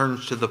Paul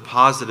turns to the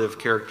positive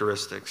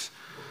characteristics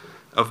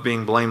of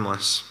being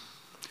blameless.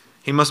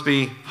 He must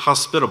be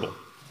hospitable.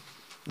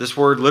 This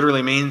word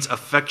literally means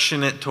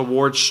affectionate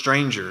towards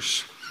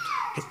strangers.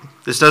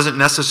 This doesn't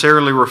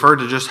necessarily refer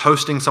to just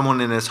hosting someone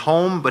in his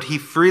home, but he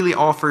freely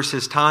offers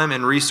his time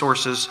and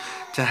resources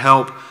to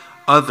help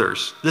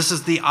others. This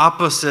is the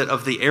opposite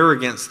of the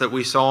arrogance that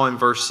we saw in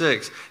verse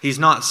 6. He's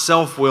not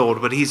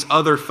self-willed, but he's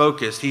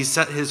other-focused. He's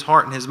set his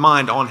heart and his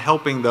mind on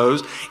helping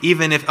those,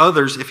 even if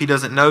he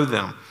doesn't know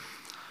them.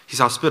 He's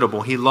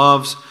hospitable. He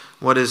loves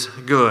what is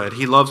good.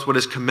 He loves what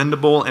is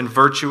commendable and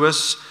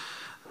virtuous.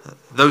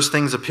 Those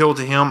things appeal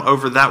to him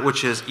over that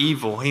which is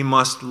evil. He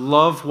must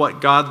love what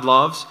God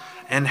loves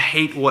and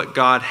hate what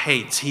God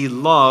hates. He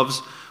loves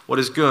what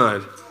is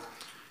good.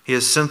 He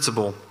is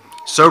sensible,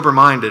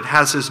 sober-minded,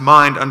 has his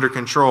mind under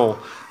control.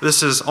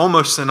 This is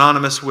almost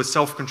synonymous with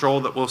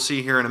self-control that we'll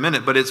see here in a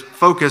minute, but it's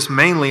focused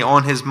mainly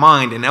on his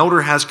mind. An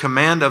elder has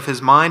command of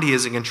his mind. He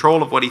is in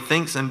control of what he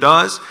thinks and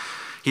does.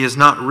 He is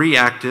not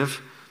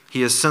reactive.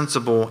 He is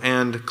sensible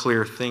and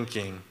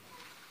clear-thinking.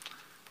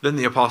 Then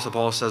the Apostle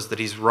Paul says that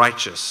he's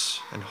righteous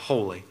and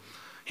holy.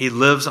 He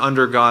lives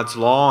under God's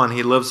law, and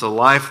he lives a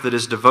life that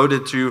is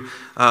devoted to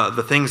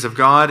the things of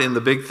God in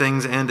the big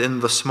things and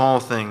in the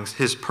small things.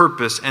 His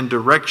purpose and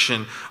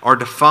direction are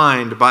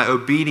defined by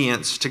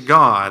obedience to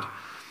God.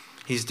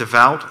 He's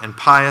devout and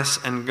pious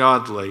and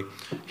godly.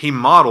 He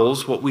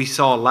models what we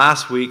saw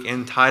last week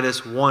in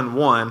Titus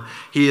 1:1.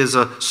 He is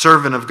a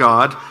servant of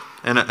God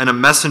and a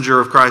messenger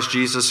of Christ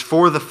Jesus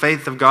for the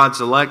faith of God's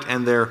elect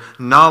and their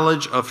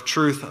knowledge of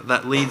truth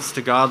that leads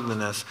to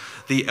godliness.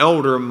 The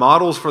elder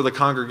models for the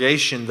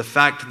congregation the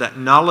fact that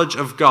knowledge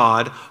of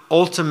God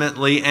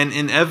ultimately and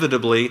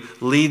inevitably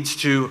leads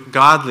to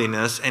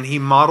godliness, and he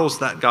models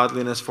that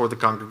godliness for the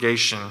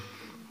congregation.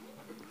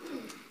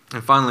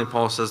 And finally,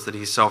 Paul says that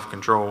he's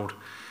self-controlled.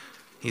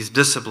 He's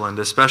disciplined,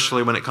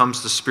 especially when it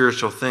comes to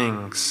spiritual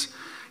things.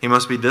 He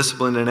must be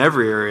disciplined in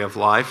every area of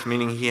life,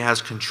 meaning he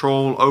has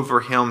control over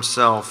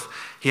himself.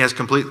 He has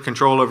complete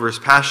control over his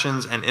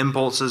passions and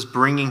impulses,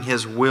 bringing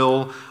his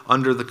will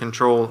under the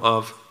control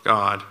of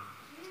God.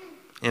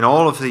 In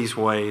all of these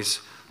ways,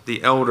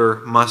 the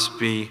elder must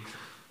be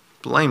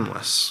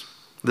blameless.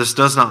 This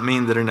does not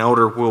mean that an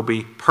elder will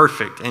be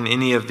perfect in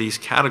any of these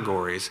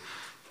categories.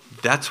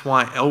 That's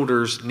why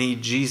elders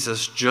need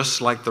Jesus just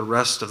like the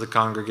rest of the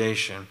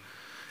congregation.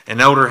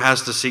 An elder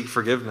has to seek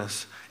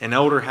forgiveness. An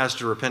elder has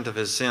to repent of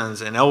his sins.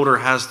 An elder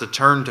has to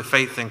turn to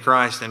faith in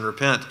Christ and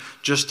repent,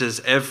 just as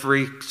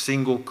every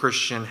single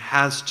Christian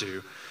has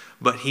to.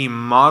 But he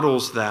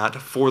models that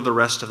for the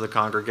rest of the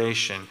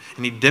congregation.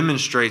 And he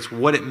demonstrates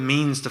what it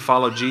means to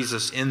follow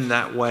Jesus in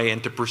that way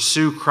and to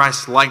pursue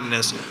Christ's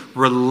likeness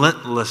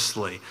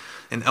relentlessly.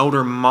 An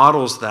elder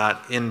models that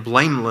in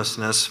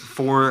blamelessness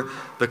for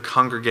the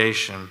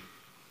congregation.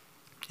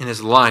 In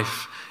his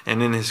life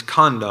and in his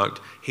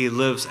conduct, he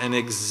lives an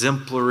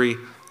exemplary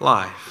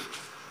life.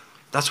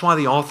 That's why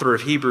the author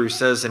of Hebrews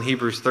says in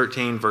Hebrews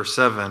 13, verse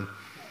 7,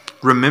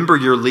 "Remember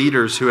your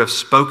leaders who have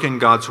spoken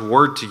God's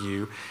word to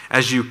you.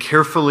 As you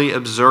carefully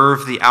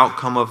observe the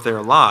outcome of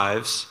their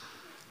lives,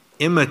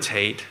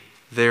 imitate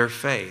their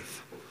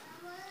faith."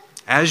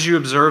 As you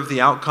observe the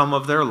outcome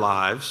of their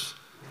lives,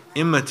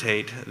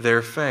 imitate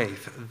their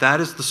faith. That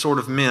is the sort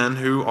of men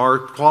who are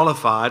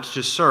qualified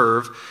to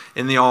serve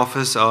in the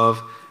office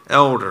of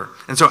elder.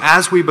 And so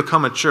as we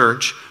become a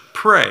church,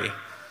 pray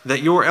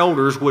that your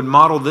elders would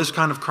model this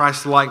kind of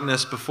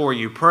Christ-likeness before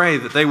you. Pray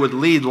that they would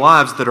lead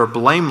lives that are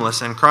blameless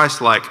and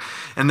Christ-like.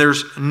 And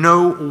there's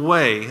no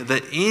way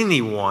that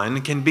anyone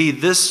can be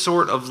this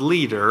sort of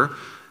leader,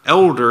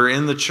 elder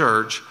in the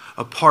church,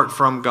 apart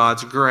from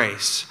God's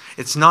grace.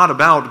 It's not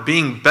about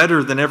being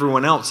better than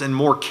everyone else and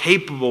more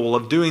capable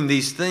of doing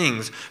these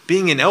things.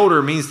 Being an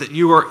elder means that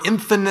you are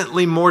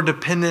infinitely more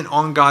dependent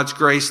on God's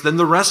grace than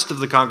the rest of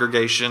the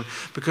congregation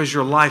because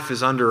your life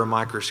is under a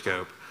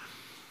microscope.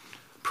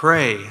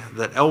 Pray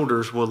that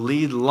elders will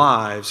lead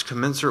lives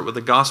commensurate with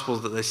the gospel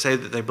that they say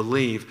that they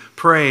believe.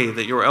 Pray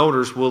that your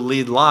elders will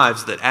lead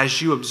lives that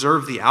as you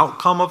observe the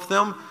outcome of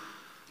them,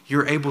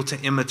 you're able to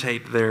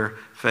imitate their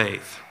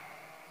faith.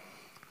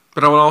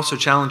 But I would also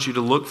challenge you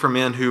to look for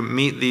men who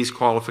meet these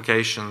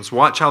qualifications.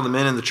 Watch how the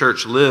men in the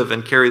church live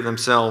and carry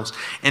themselves.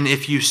 And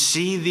if you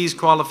see these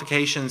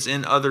qualifications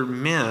in other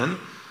men,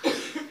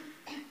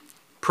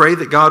 pray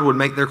that God would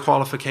make their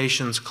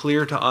qualifications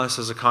clear to us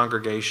as a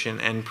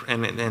congregation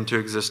and to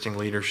existing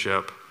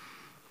leadership.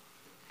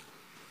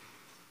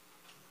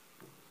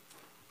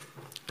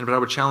 But I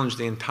would challenge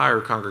the entire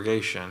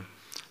congregation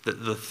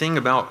that the thing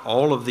about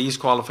all of these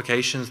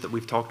qualifications that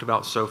we've talked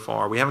about so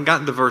far, we haven't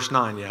gotten to verse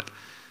 9 yet,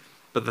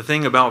 but the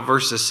thing about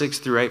verses 6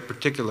 through 8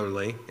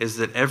 particularly is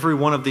that every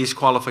one of these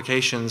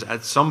qualifications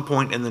at some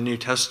point in the New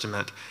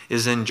Testament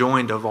is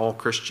enjoined of all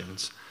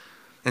Christians.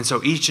 And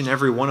so each and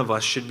every one of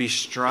us should be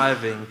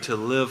striving to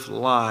live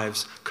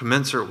lives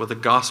commensurate with the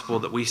gospel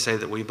that we say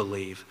that we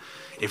believe.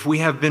 If we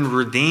have been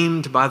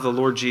redeemed by the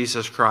Lord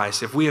Jesus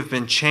Christ, if we have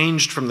been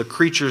changed from the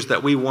creatures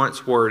that we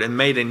once were and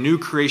made a new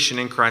creation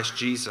in Christ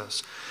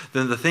Jesus,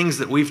 then the things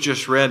that we've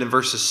just read in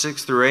verses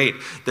 6 through 8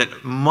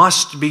 that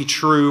must be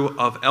true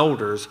of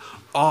elders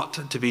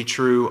ought to be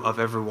true of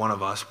every one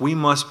of us. We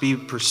must be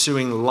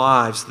pursuing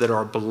lives that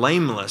are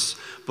blameless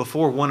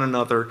before one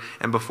another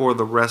and before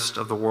the rest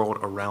of the world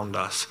around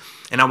us.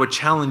 And I would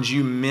challenge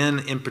you men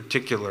in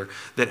particular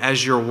that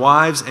as your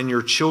wives and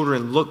your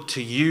children look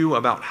to you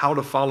about how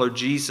to follow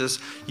Jesus,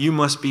 you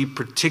must be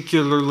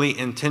particularly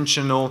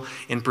intentional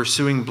in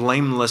pursuing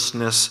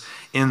blamelessness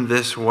in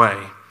this way.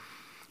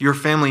 Your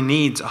family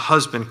needs a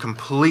husband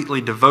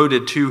completely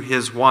devoted to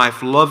his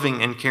wife, loving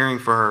and caring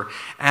for her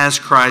as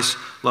Christ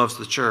loves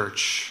the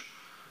church.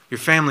 Your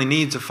family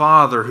needs a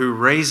father who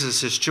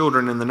raises his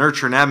children in the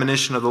nurture and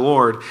admonition of the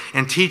Lord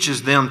and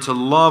teaches them to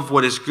love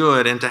what is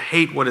good and to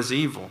hate what is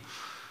evil.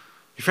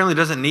 Your family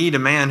doesn't need a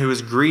man who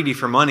is greedy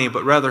for money,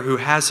 but rather who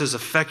has his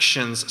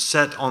affections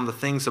set on the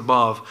things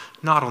above,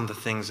 not on the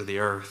things of the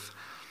earth.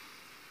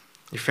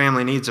 Your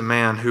family needs a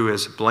man who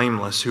is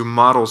blameless, who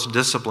models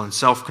discipline,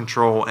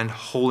 self-control, and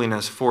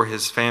holiness for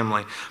his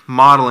family,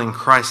 modeling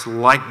Christ's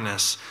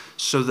likeness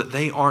so that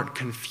they aren't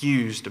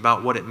confused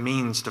about what it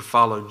means to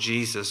follow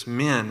Jesus.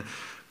 Men,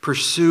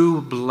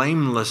 pursue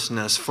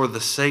blamelessness for the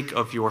sake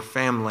of your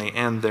family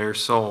and their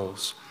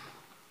souls.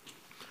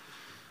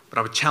 But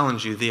I would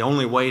challenge you, the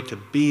only way to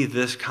be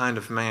this kind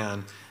of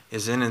man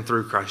is in and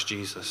through Christ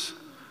Jesus.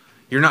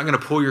 You're not going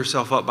to pull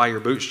yourself up by your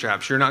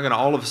bootstraps. You're not going to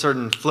all of a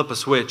sudden flip a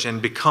switch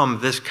and become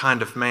this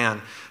kind of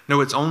man.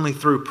 No, it's only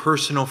through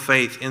personal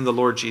faith in the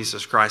Lord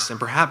Jesus Christ. And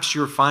perhaps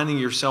you're finding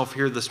yourself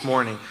here this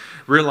morning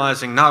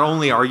realizing not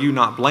only are you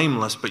not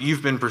blameless, but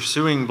you've been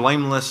pursuing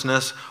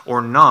blamelessness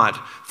or not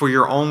for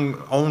your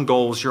own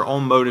goals, your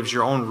own motives,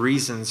 your own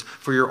reasons,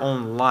 for your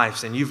own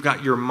lives. And you've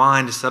got your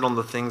mind set on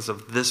the things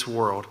of this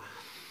world.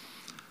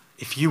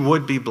 If you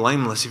would be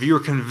blameless, if you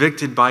were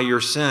convicted by your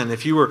sin,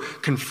 if you were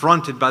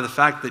confronted by the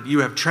fact that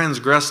you have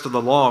transgressed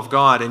the law of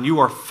God and you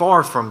are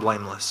far from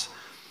blameless,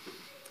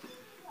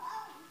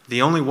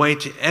 the only way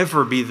to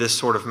ever be this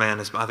sort of man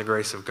is by the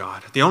grace of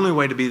God. The only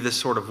way to be this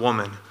sort of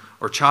woman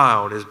or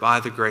child is by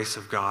the grace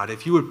of God.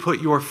 If you would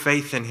put your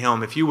faith in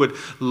Him, if you would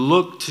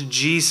look to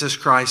Jesus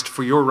Christ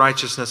for your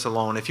righteousness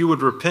alone, if you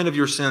would repent of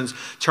your sins,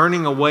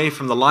 turning away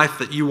from the life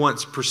that you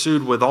once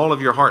pursued with all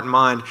of your heart and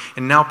mind,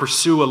 and now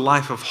pursue a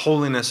life of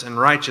holiness and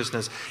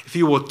righteousness, if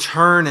you will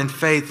turn in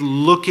faith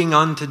looking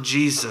unto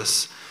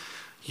Jesus,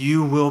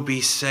 you will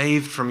be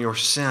saved from your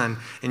sin,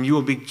 and you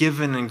will be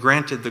given and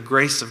granted the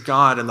grace of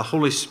God and the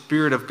Holy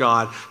Spirit of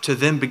God to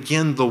then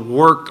begin the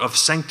work of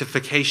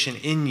sanctification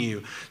in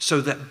you,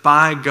 so that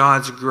by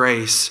God's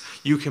grace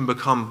you can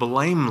become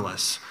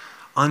blameless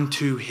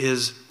unto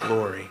His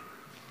glory.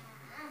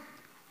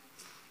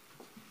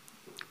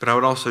 But I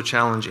would also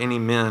challenge any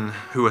men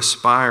who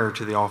aspire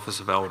to the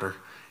office of elder,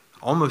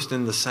 almost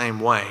in the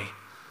same way.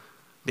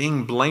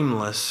 Being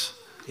blameless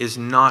is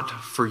not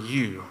for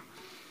you.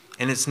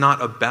 And it's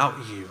not about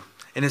you.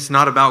 And it's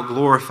not about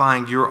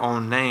glorifying your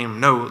own name.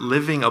 No,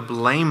 living a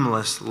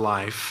blameless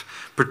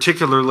life,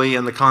 particularly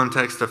in the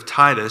context of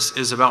Titus,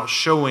 is about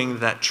showing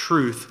that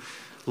truth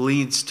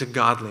leads to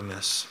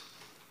godliness.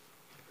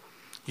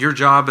 Your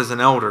job as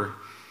an elder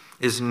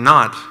is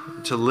not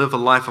to live a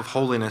life of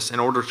holiness in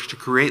order to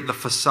create the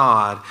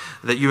facade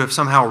that you have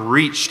somehow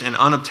reached an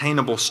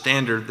unobtainable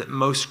standard that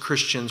most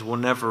Christians will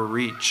never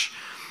reach.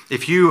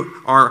 If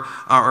you are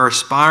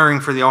aspiring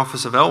for the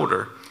office of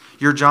elder,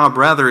 your job,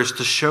 rather, is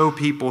to show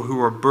people who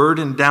are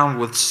burdened down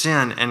with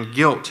sin and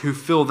guilt, who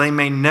feel they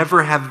may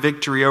never have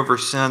victory over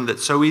sin that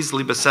so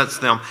easily besets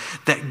them,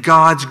 that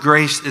God's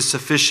grace is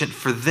sufficient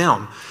for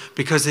them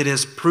because it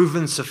is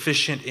proven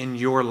sufficient in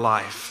your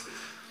life.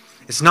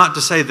 It's not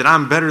to say that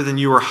I'm better than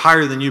you or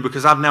higher than you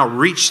because I've now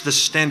reached the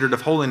standard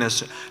of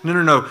holiness.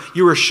 No.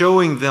 You are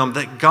showing them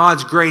that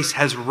God's grace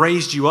has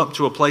raised you up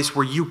to a place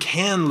where you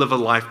can live a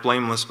life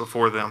blameless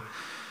before them.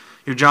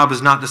 Your job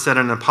is not to set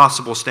an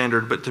impossible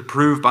standard, but to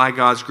prove by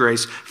God's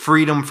grace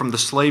freedom from the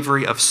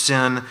slavery of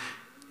sin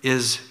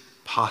is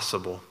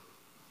possible.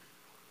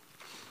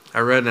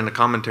 I read in a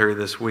commentary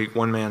this week,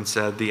 one man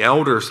said, the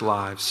elders'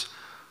 lives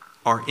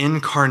are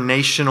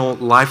incarnational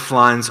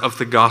lifelines of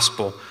the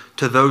gospel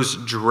to those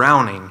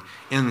drowning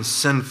in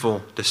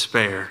sinful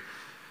despair.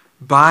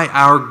 By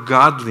our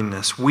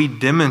godliness, we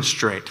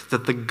demonstrate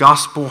that the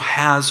gospel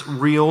has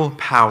real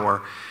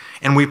power,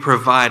 and we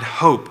provide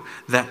hope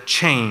that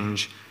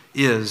change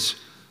is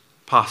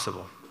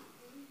possible.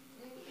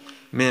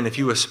 Men, if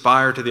you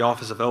aspire to the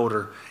office of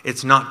elder,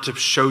 it's not to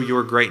show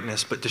your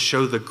greatness, but to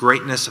show the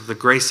greatness of the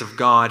grace of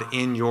God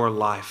in your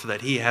life,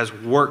 that He has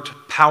worked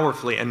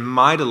powerfully and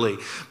mightily,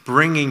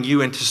 bringing you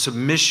into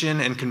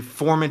submission and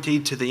conformity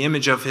to the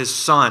image of His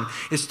Son.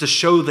 It's to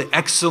show the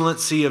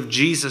excellency of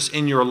Jesus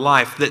in your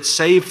life, that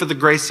save for the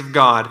grace of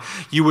God,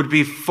 you would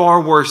be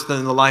far worse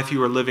than the life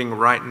you are living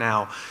right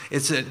now.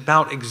 It's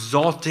about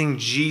exalting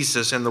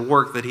Jesus and the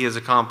work that He has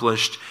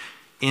accomplished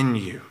in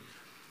you.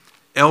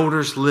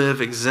 Elders live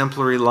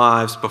exemplary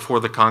lives before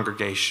the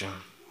congregation.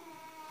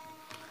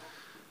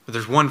 But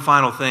there's one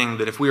final thing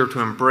that if we are to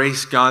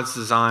embrace God's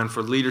design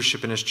for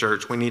leadership in His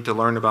church, we need to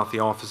learn about the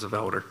office of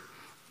elder.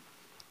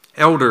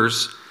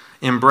 Elders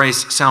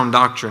embrace sound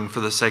doctrine for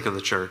the sake of the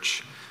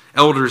church.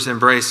 Elders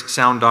embrace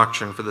sound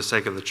doctrine for the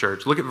sake of the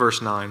church. Look at verse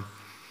 9.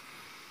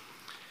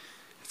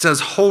 It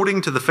says,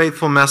 holding to the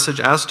faithful message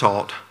as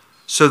taught,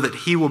 so that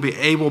he will be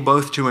able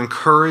both to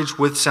encourage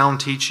with sound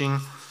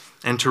teaching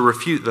and to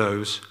refute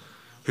those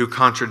who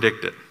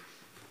contradict it.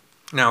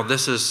 Now,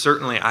 this is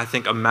certainly, I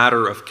think, a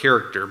matter of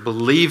character.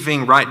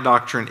 Believing right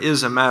doctrine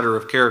is a matter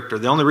of character.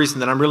 The only reason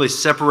that I'm really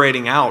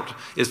separating out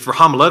is for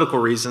homiletical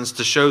reasons,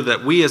 to show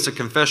that we as a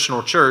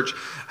confessional church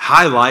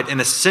highlight and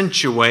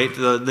accentuate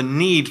the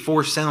need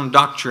for sound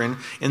doctrine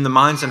in the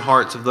minds and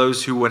hearts of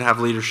those who would have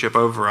leadership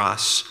over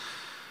us.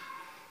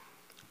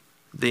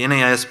 The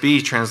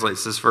NASB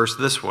translates this verse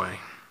this way: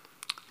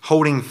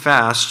 holding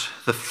fast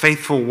the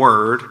faithful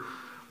word,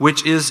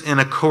 which is in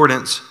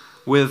accordance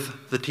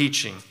with the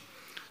teaching.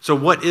 So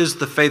what is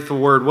the faithful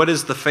word? What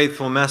is the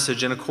faithful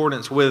message in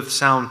accordance with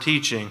sound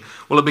teaching?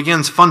 Well, it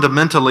begins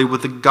fundamentally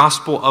with the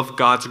gospel of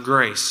God's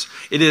grace.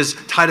 It is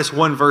Titus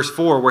 1 verse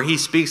 4 where he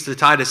speaks to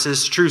Titus,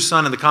 his true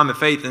son in the common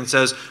faith, and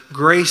says,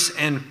 grace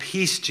and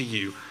peace to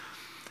you.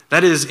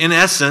 That is, in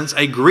essence,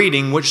 a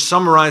greeting which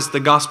summarized the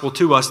gospel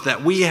to us,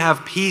 that we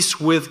have peace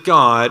with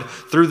God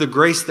through the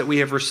grace that we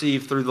have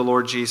received through the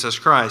Lord Jesus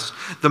Christ.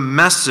 The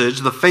message,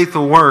 the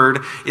faithful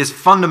word, is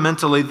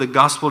fundamentally the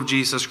gospel of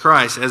Jesus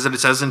Christ, as it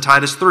says in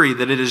Titus 3,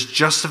 that it is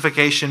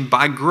justification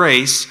by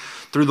grace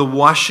through the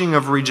washing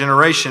of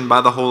regeneration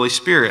by the Holy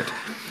Spirit.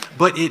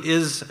 But it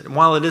is,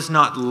 while it is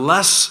not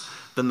less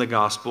than the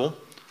gospel,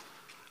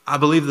 I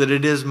believe that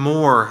it is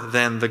more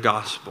than the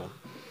gospel.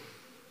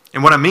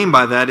 And what I mean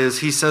by that is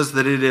he says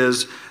that it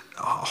is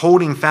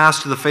holding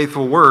fast to the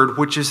faithful word,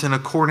 which is in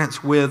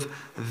accordance with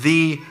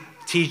the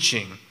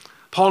teaching.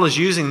 Paul is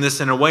using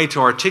this in a way to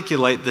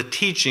articulate the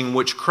teaching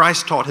which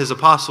Christ taught his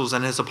apostles,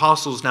 and his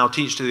apostles now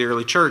teach to the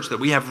early church, that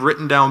we have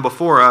written down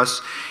before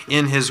us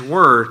in his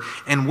word.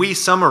 And we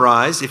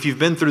summarize, if you've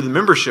been through the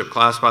membership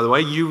class, by the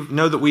way, you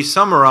know that we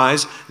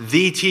summarize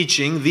the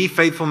teaching, the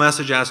faithful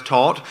message as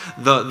taught,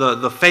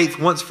 the faith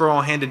once for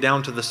all handed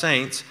down to the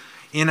saints,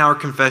 in our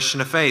confession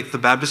of faith, the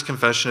Baptist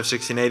Confession of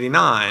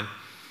 1689.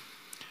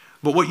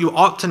 But what you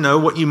ought to know,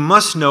 what you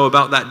must know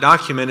about that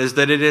document is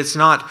that it is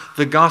not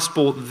the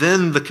gospel,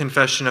 then the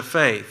confession of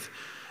faith.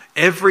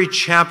 Every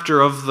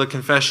chapter of the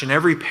confession,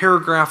 every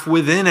paragraph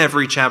within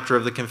every chapter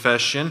of the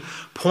confession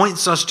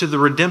points us to the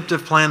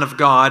redemptive plan of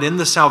God in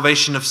the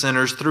salvation of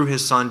sinners through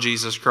His Son,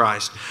 Jesus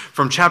Christ.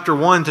 From chapter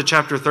 1 to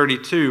chapter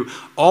 32,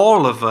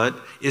 all of it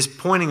is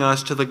pointing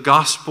us to the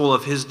gospel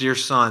of His dear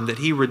Son, that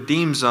He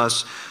redeems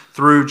us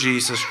through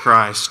Jesus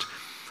Christ.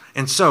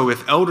 And so,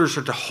 if elders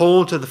are to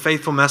hold to the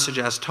faithful message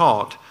as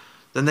taught,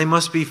 then they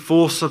must be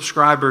full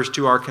subscribers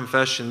to our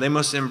confession. They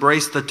must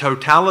embrace the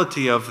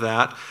totality of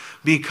that,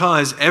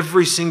 because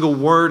every single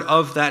word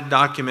of that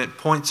document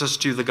points us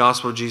to the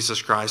gospel of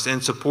Jesus Christ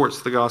and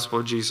supports the gospel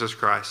of Jesus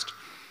Christ.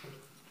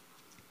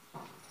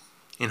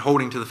 In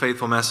holding to the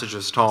faithful message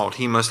as taught,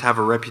 he must have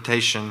a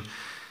reputation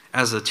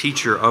as a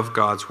teacher of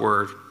God's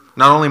word.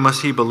 Not only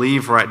must he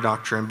believe right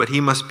doctrine, but he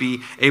must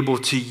be able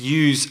to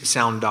use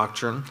sound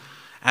doctrine.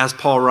 As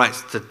Paul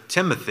writes to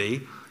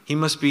Timothy, he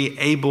must be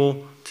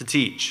able to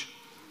teach.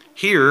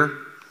 Here,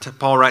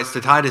 Paul writes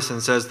to Titus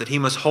and says that he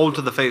must hold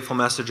to the faithful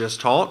message as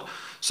taught,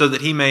 so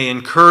that he may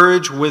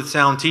encourage with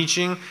sound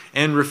teaching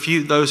and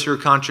refute those who are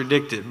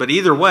contradicted. But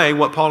either way,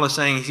 what Paul is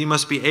saying is he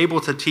must be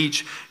able to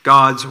teach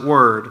God's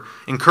word,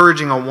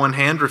 encouraging on one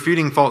hand,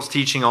 refuting false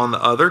teaching on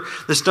the other.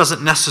 This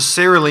doesn't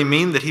necessarily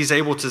mean that he's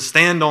able to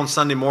stand on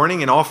Sunday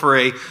morning and offer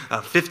a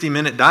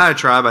 50-minute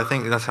diatribe. I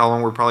think that's how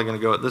long we're probably going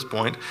to go at this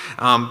point.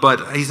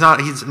 But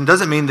it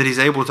doesn't mean that he's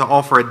able to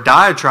offer a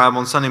diatribe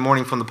on Sunday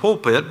morning from the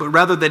pulpit, but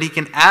rather that he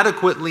can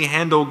adequately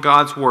handle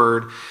God's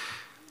word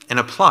and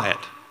apply it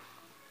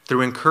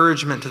through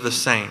encouragement to the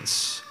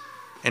saints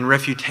and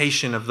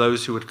refutation of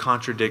those who would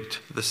contradict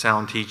the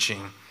sound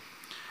teaching.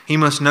 He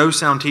must know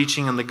sound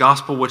teaching and the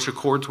gospel which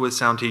accords with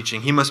sound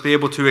teaching. He must be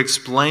able to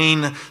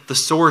explain the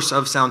source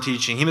of sound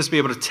teaching. He must be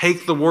able to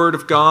take the word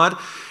of God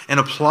and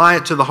apply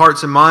it to the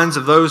hearts and minds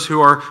of those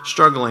who are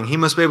struggling. He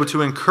must be able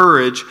to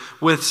encourage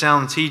with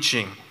sound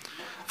teaching.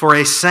 For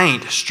a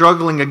saint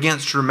struggling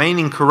against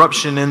remaining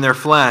corruption in their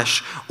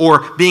flesh,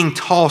 or being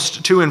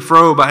tossed to and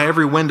fro by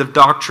every wind of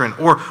doctrine,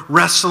 or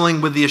wrestling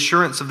with the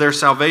assurance of their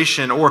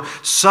salvation, or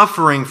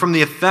suffering from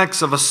the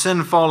effects of a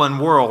sin-fallen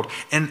world,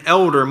 an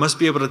elder must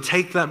be able to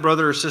take that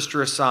brother or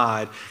sister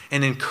aside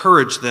and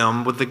encourage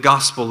them with the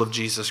gospel of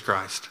Jesus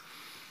Christ.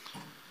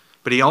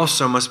 But he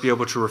also must be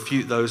able to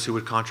refute those who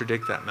would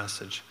contradict that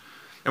message.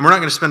 And we're not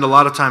going to spend a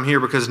lot of time here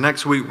because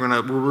next week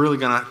we're really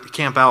going to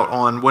camp out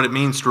on what it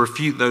means to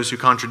refute those who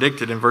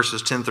contradict it in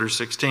verses 10 through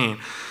 16.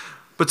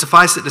 But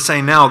suffice it to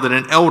say now that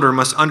an elder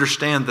must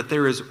understand that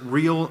there is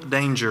real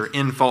danger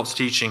in false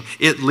teaching.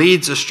 It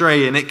leads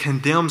astray and it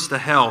condemns to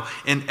hell.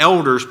 And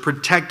elders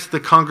protect the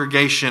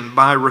congregation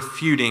by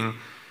refuting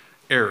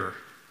error.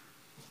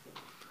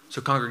 So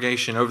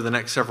congregation, over the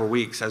next several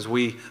weeks, as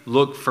we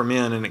look for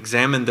men and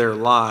examine their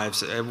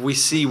lives, we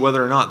see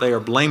whether or not they are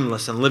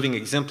blameless and living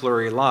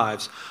exemplary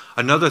lives.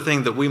 Another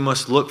thing that we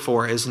must look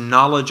for is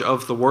knowledge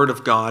of the Word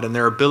of God and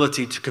their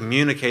ability to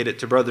communicate it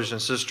to brothers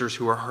and sisters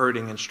who are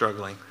hurting and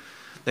struggling.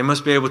 They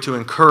must be able to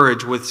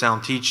encourage with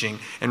sound teaching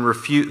and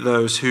refute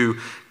those who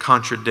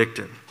contradict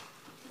it.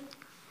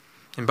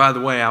 And by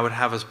the way, I would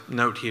have us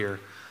note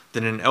here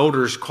that an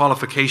elder's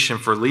qualification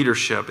for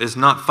leadership is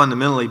not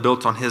fundamentally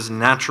built on his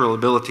natural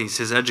abilities,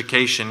 his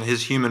education,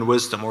 his human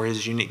wisdom, or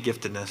his unique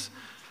giftedness.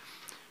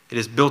 It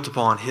is built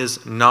upon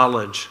his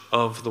knowledge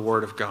of the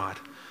Word of God.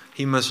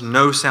 He must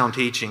know sound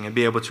teaching and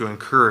be able to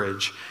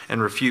encourage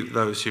and refute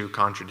those who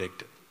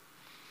contradict it.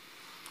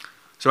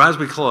 So as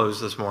we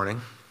close this morning,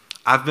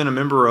 I've been a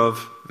member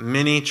of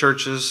many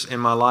churches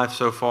in my life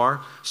so far.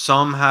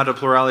 Some had a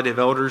plurality of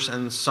elders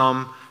and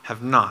some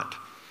have not.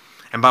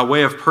 And by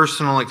way of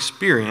personal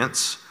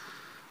experience,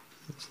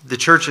 the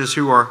churches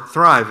who are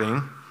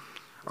thriving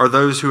are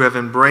those who have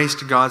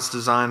embraced God's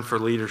design for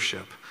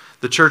leadership.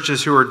 The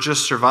churches who are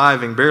just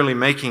surviving, barely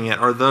making it,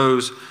 are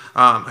those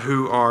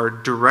who are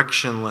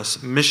directionless,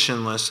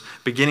 missionless,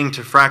 beginning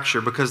to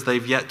fracture because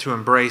they've yet to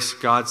embrace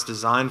God's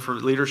design for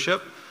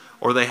leadership,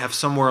 or they have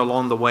somewhere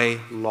along the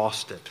way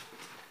lost it.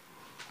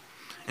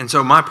 And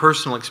so my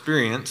personal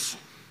experience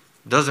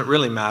doesn't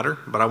really matter,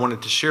 but I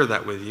wanted to share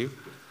that with you.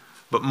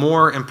 But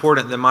more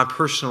important than my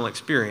personal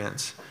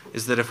experience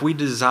is that if we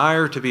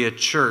desire to be a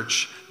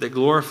church that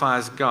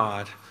glorifies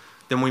God,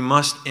 then we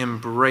must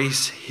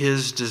embrace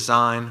His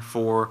design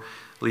for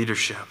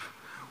leadership.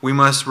 We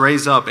must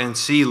raise up and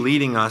see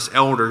leading us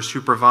elders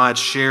who provide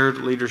shared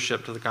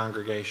leadership to the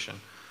congregation.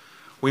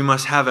 We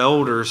must have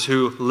elders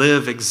who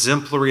live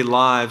exemplary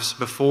lives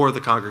before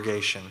the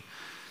congregation.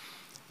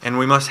 And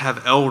we must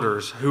have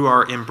elders who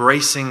are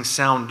embracing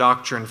sound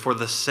doctrine for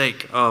the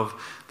sake of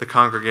the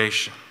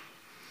congregation.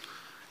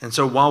 And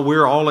so while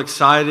we're all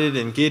excited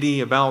and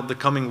giddy about the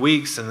coming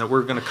weeks and that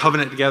we're going to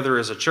covenant together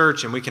as a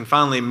church and we can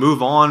finally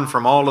move on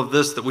from all of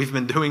this that we've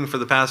been doing for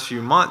the past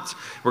few months,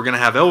 we're going to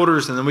have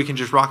elders and then we can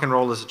just rock and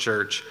roll as a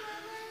church.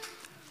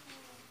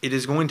 It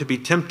is going to be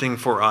tempting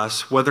for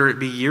us, whether it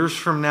be years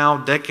from now,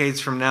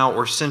 decades from now,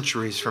 or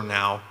centuries from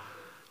now,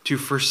 to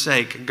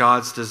forsake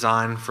God's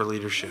design for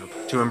leadership,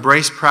 to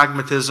embrace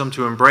pragmatism,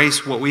 to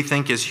embrace what we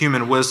think is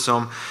human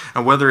wisdom,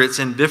 and whether it's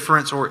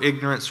indifference or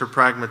ignorance or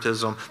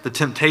pragmatism, the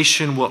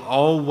temptation will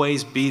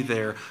always be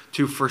there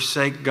to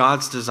forsake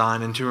God's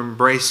design and to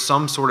embrace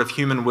some sort of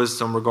human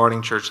wisdom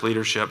regarding church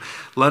leadership.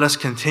 Let us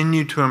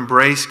continue to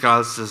embrace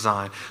God's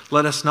design.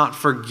 Let us not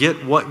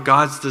forget what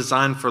God's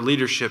design for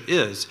leadership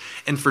is.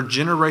 And for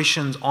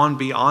generations on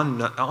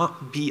beyond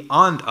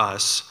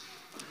us,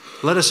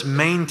 let us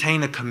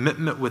maintain a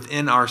commitment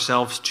within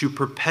ourselves to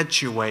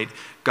perpetuate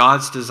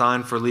God's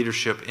design for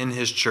leadership in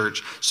His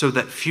church so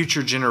that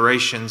future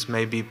generations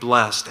may be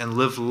blessed and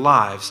live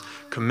lives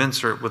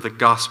commensurate with the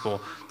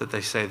gospel that they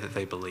say that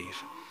they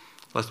believe.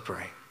 Let's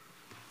pray.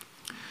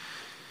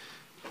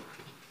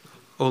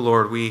 Oh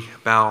Lord, we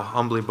bow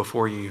humbly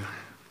before you,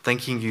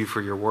 thanking you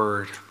for your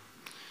word,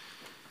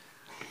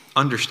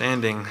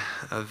 understanding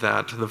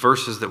that the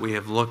verses that we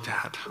have looked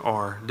at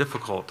are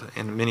difficult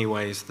in many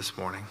ways this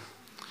morning.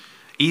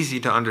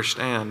 Easy to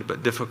understand,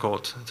 but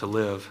difficult to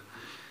live.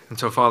 And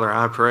so, Father,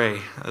 I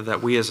pray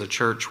that we as a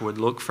church would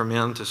look for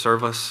men to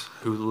serve us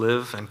who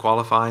live and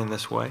qualify in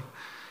this way.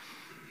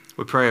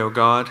 We pray, O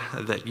God,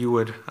 that you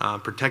would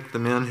protect the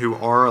men who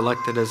are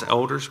elected as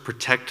elders,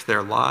 protect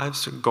their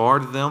lives,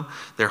 guard them,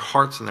 their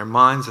hearts and their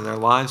minds and their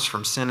lives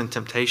from sin and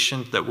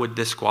temptation that would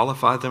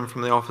disqualify them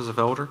from the office of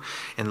elder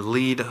and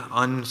lead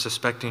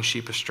unsuspecting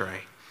sheep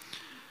astray.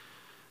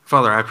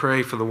 Father, I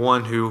pray for the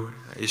one who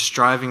is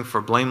striving for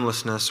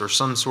blamelessness or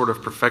some sort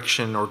of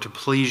perfection or to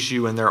please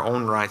you in their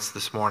own rights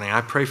this morning.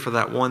 I pray for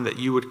that one that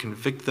you would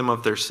convict them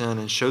of their sin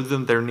and show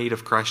them their need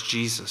of Christ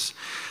Jesus,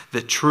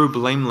 that true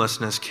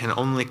blamelessness can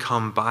only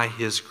come by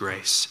his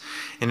grace.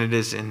 And it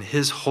is in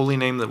his holy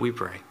name that we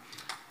pray.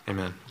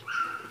 Amen.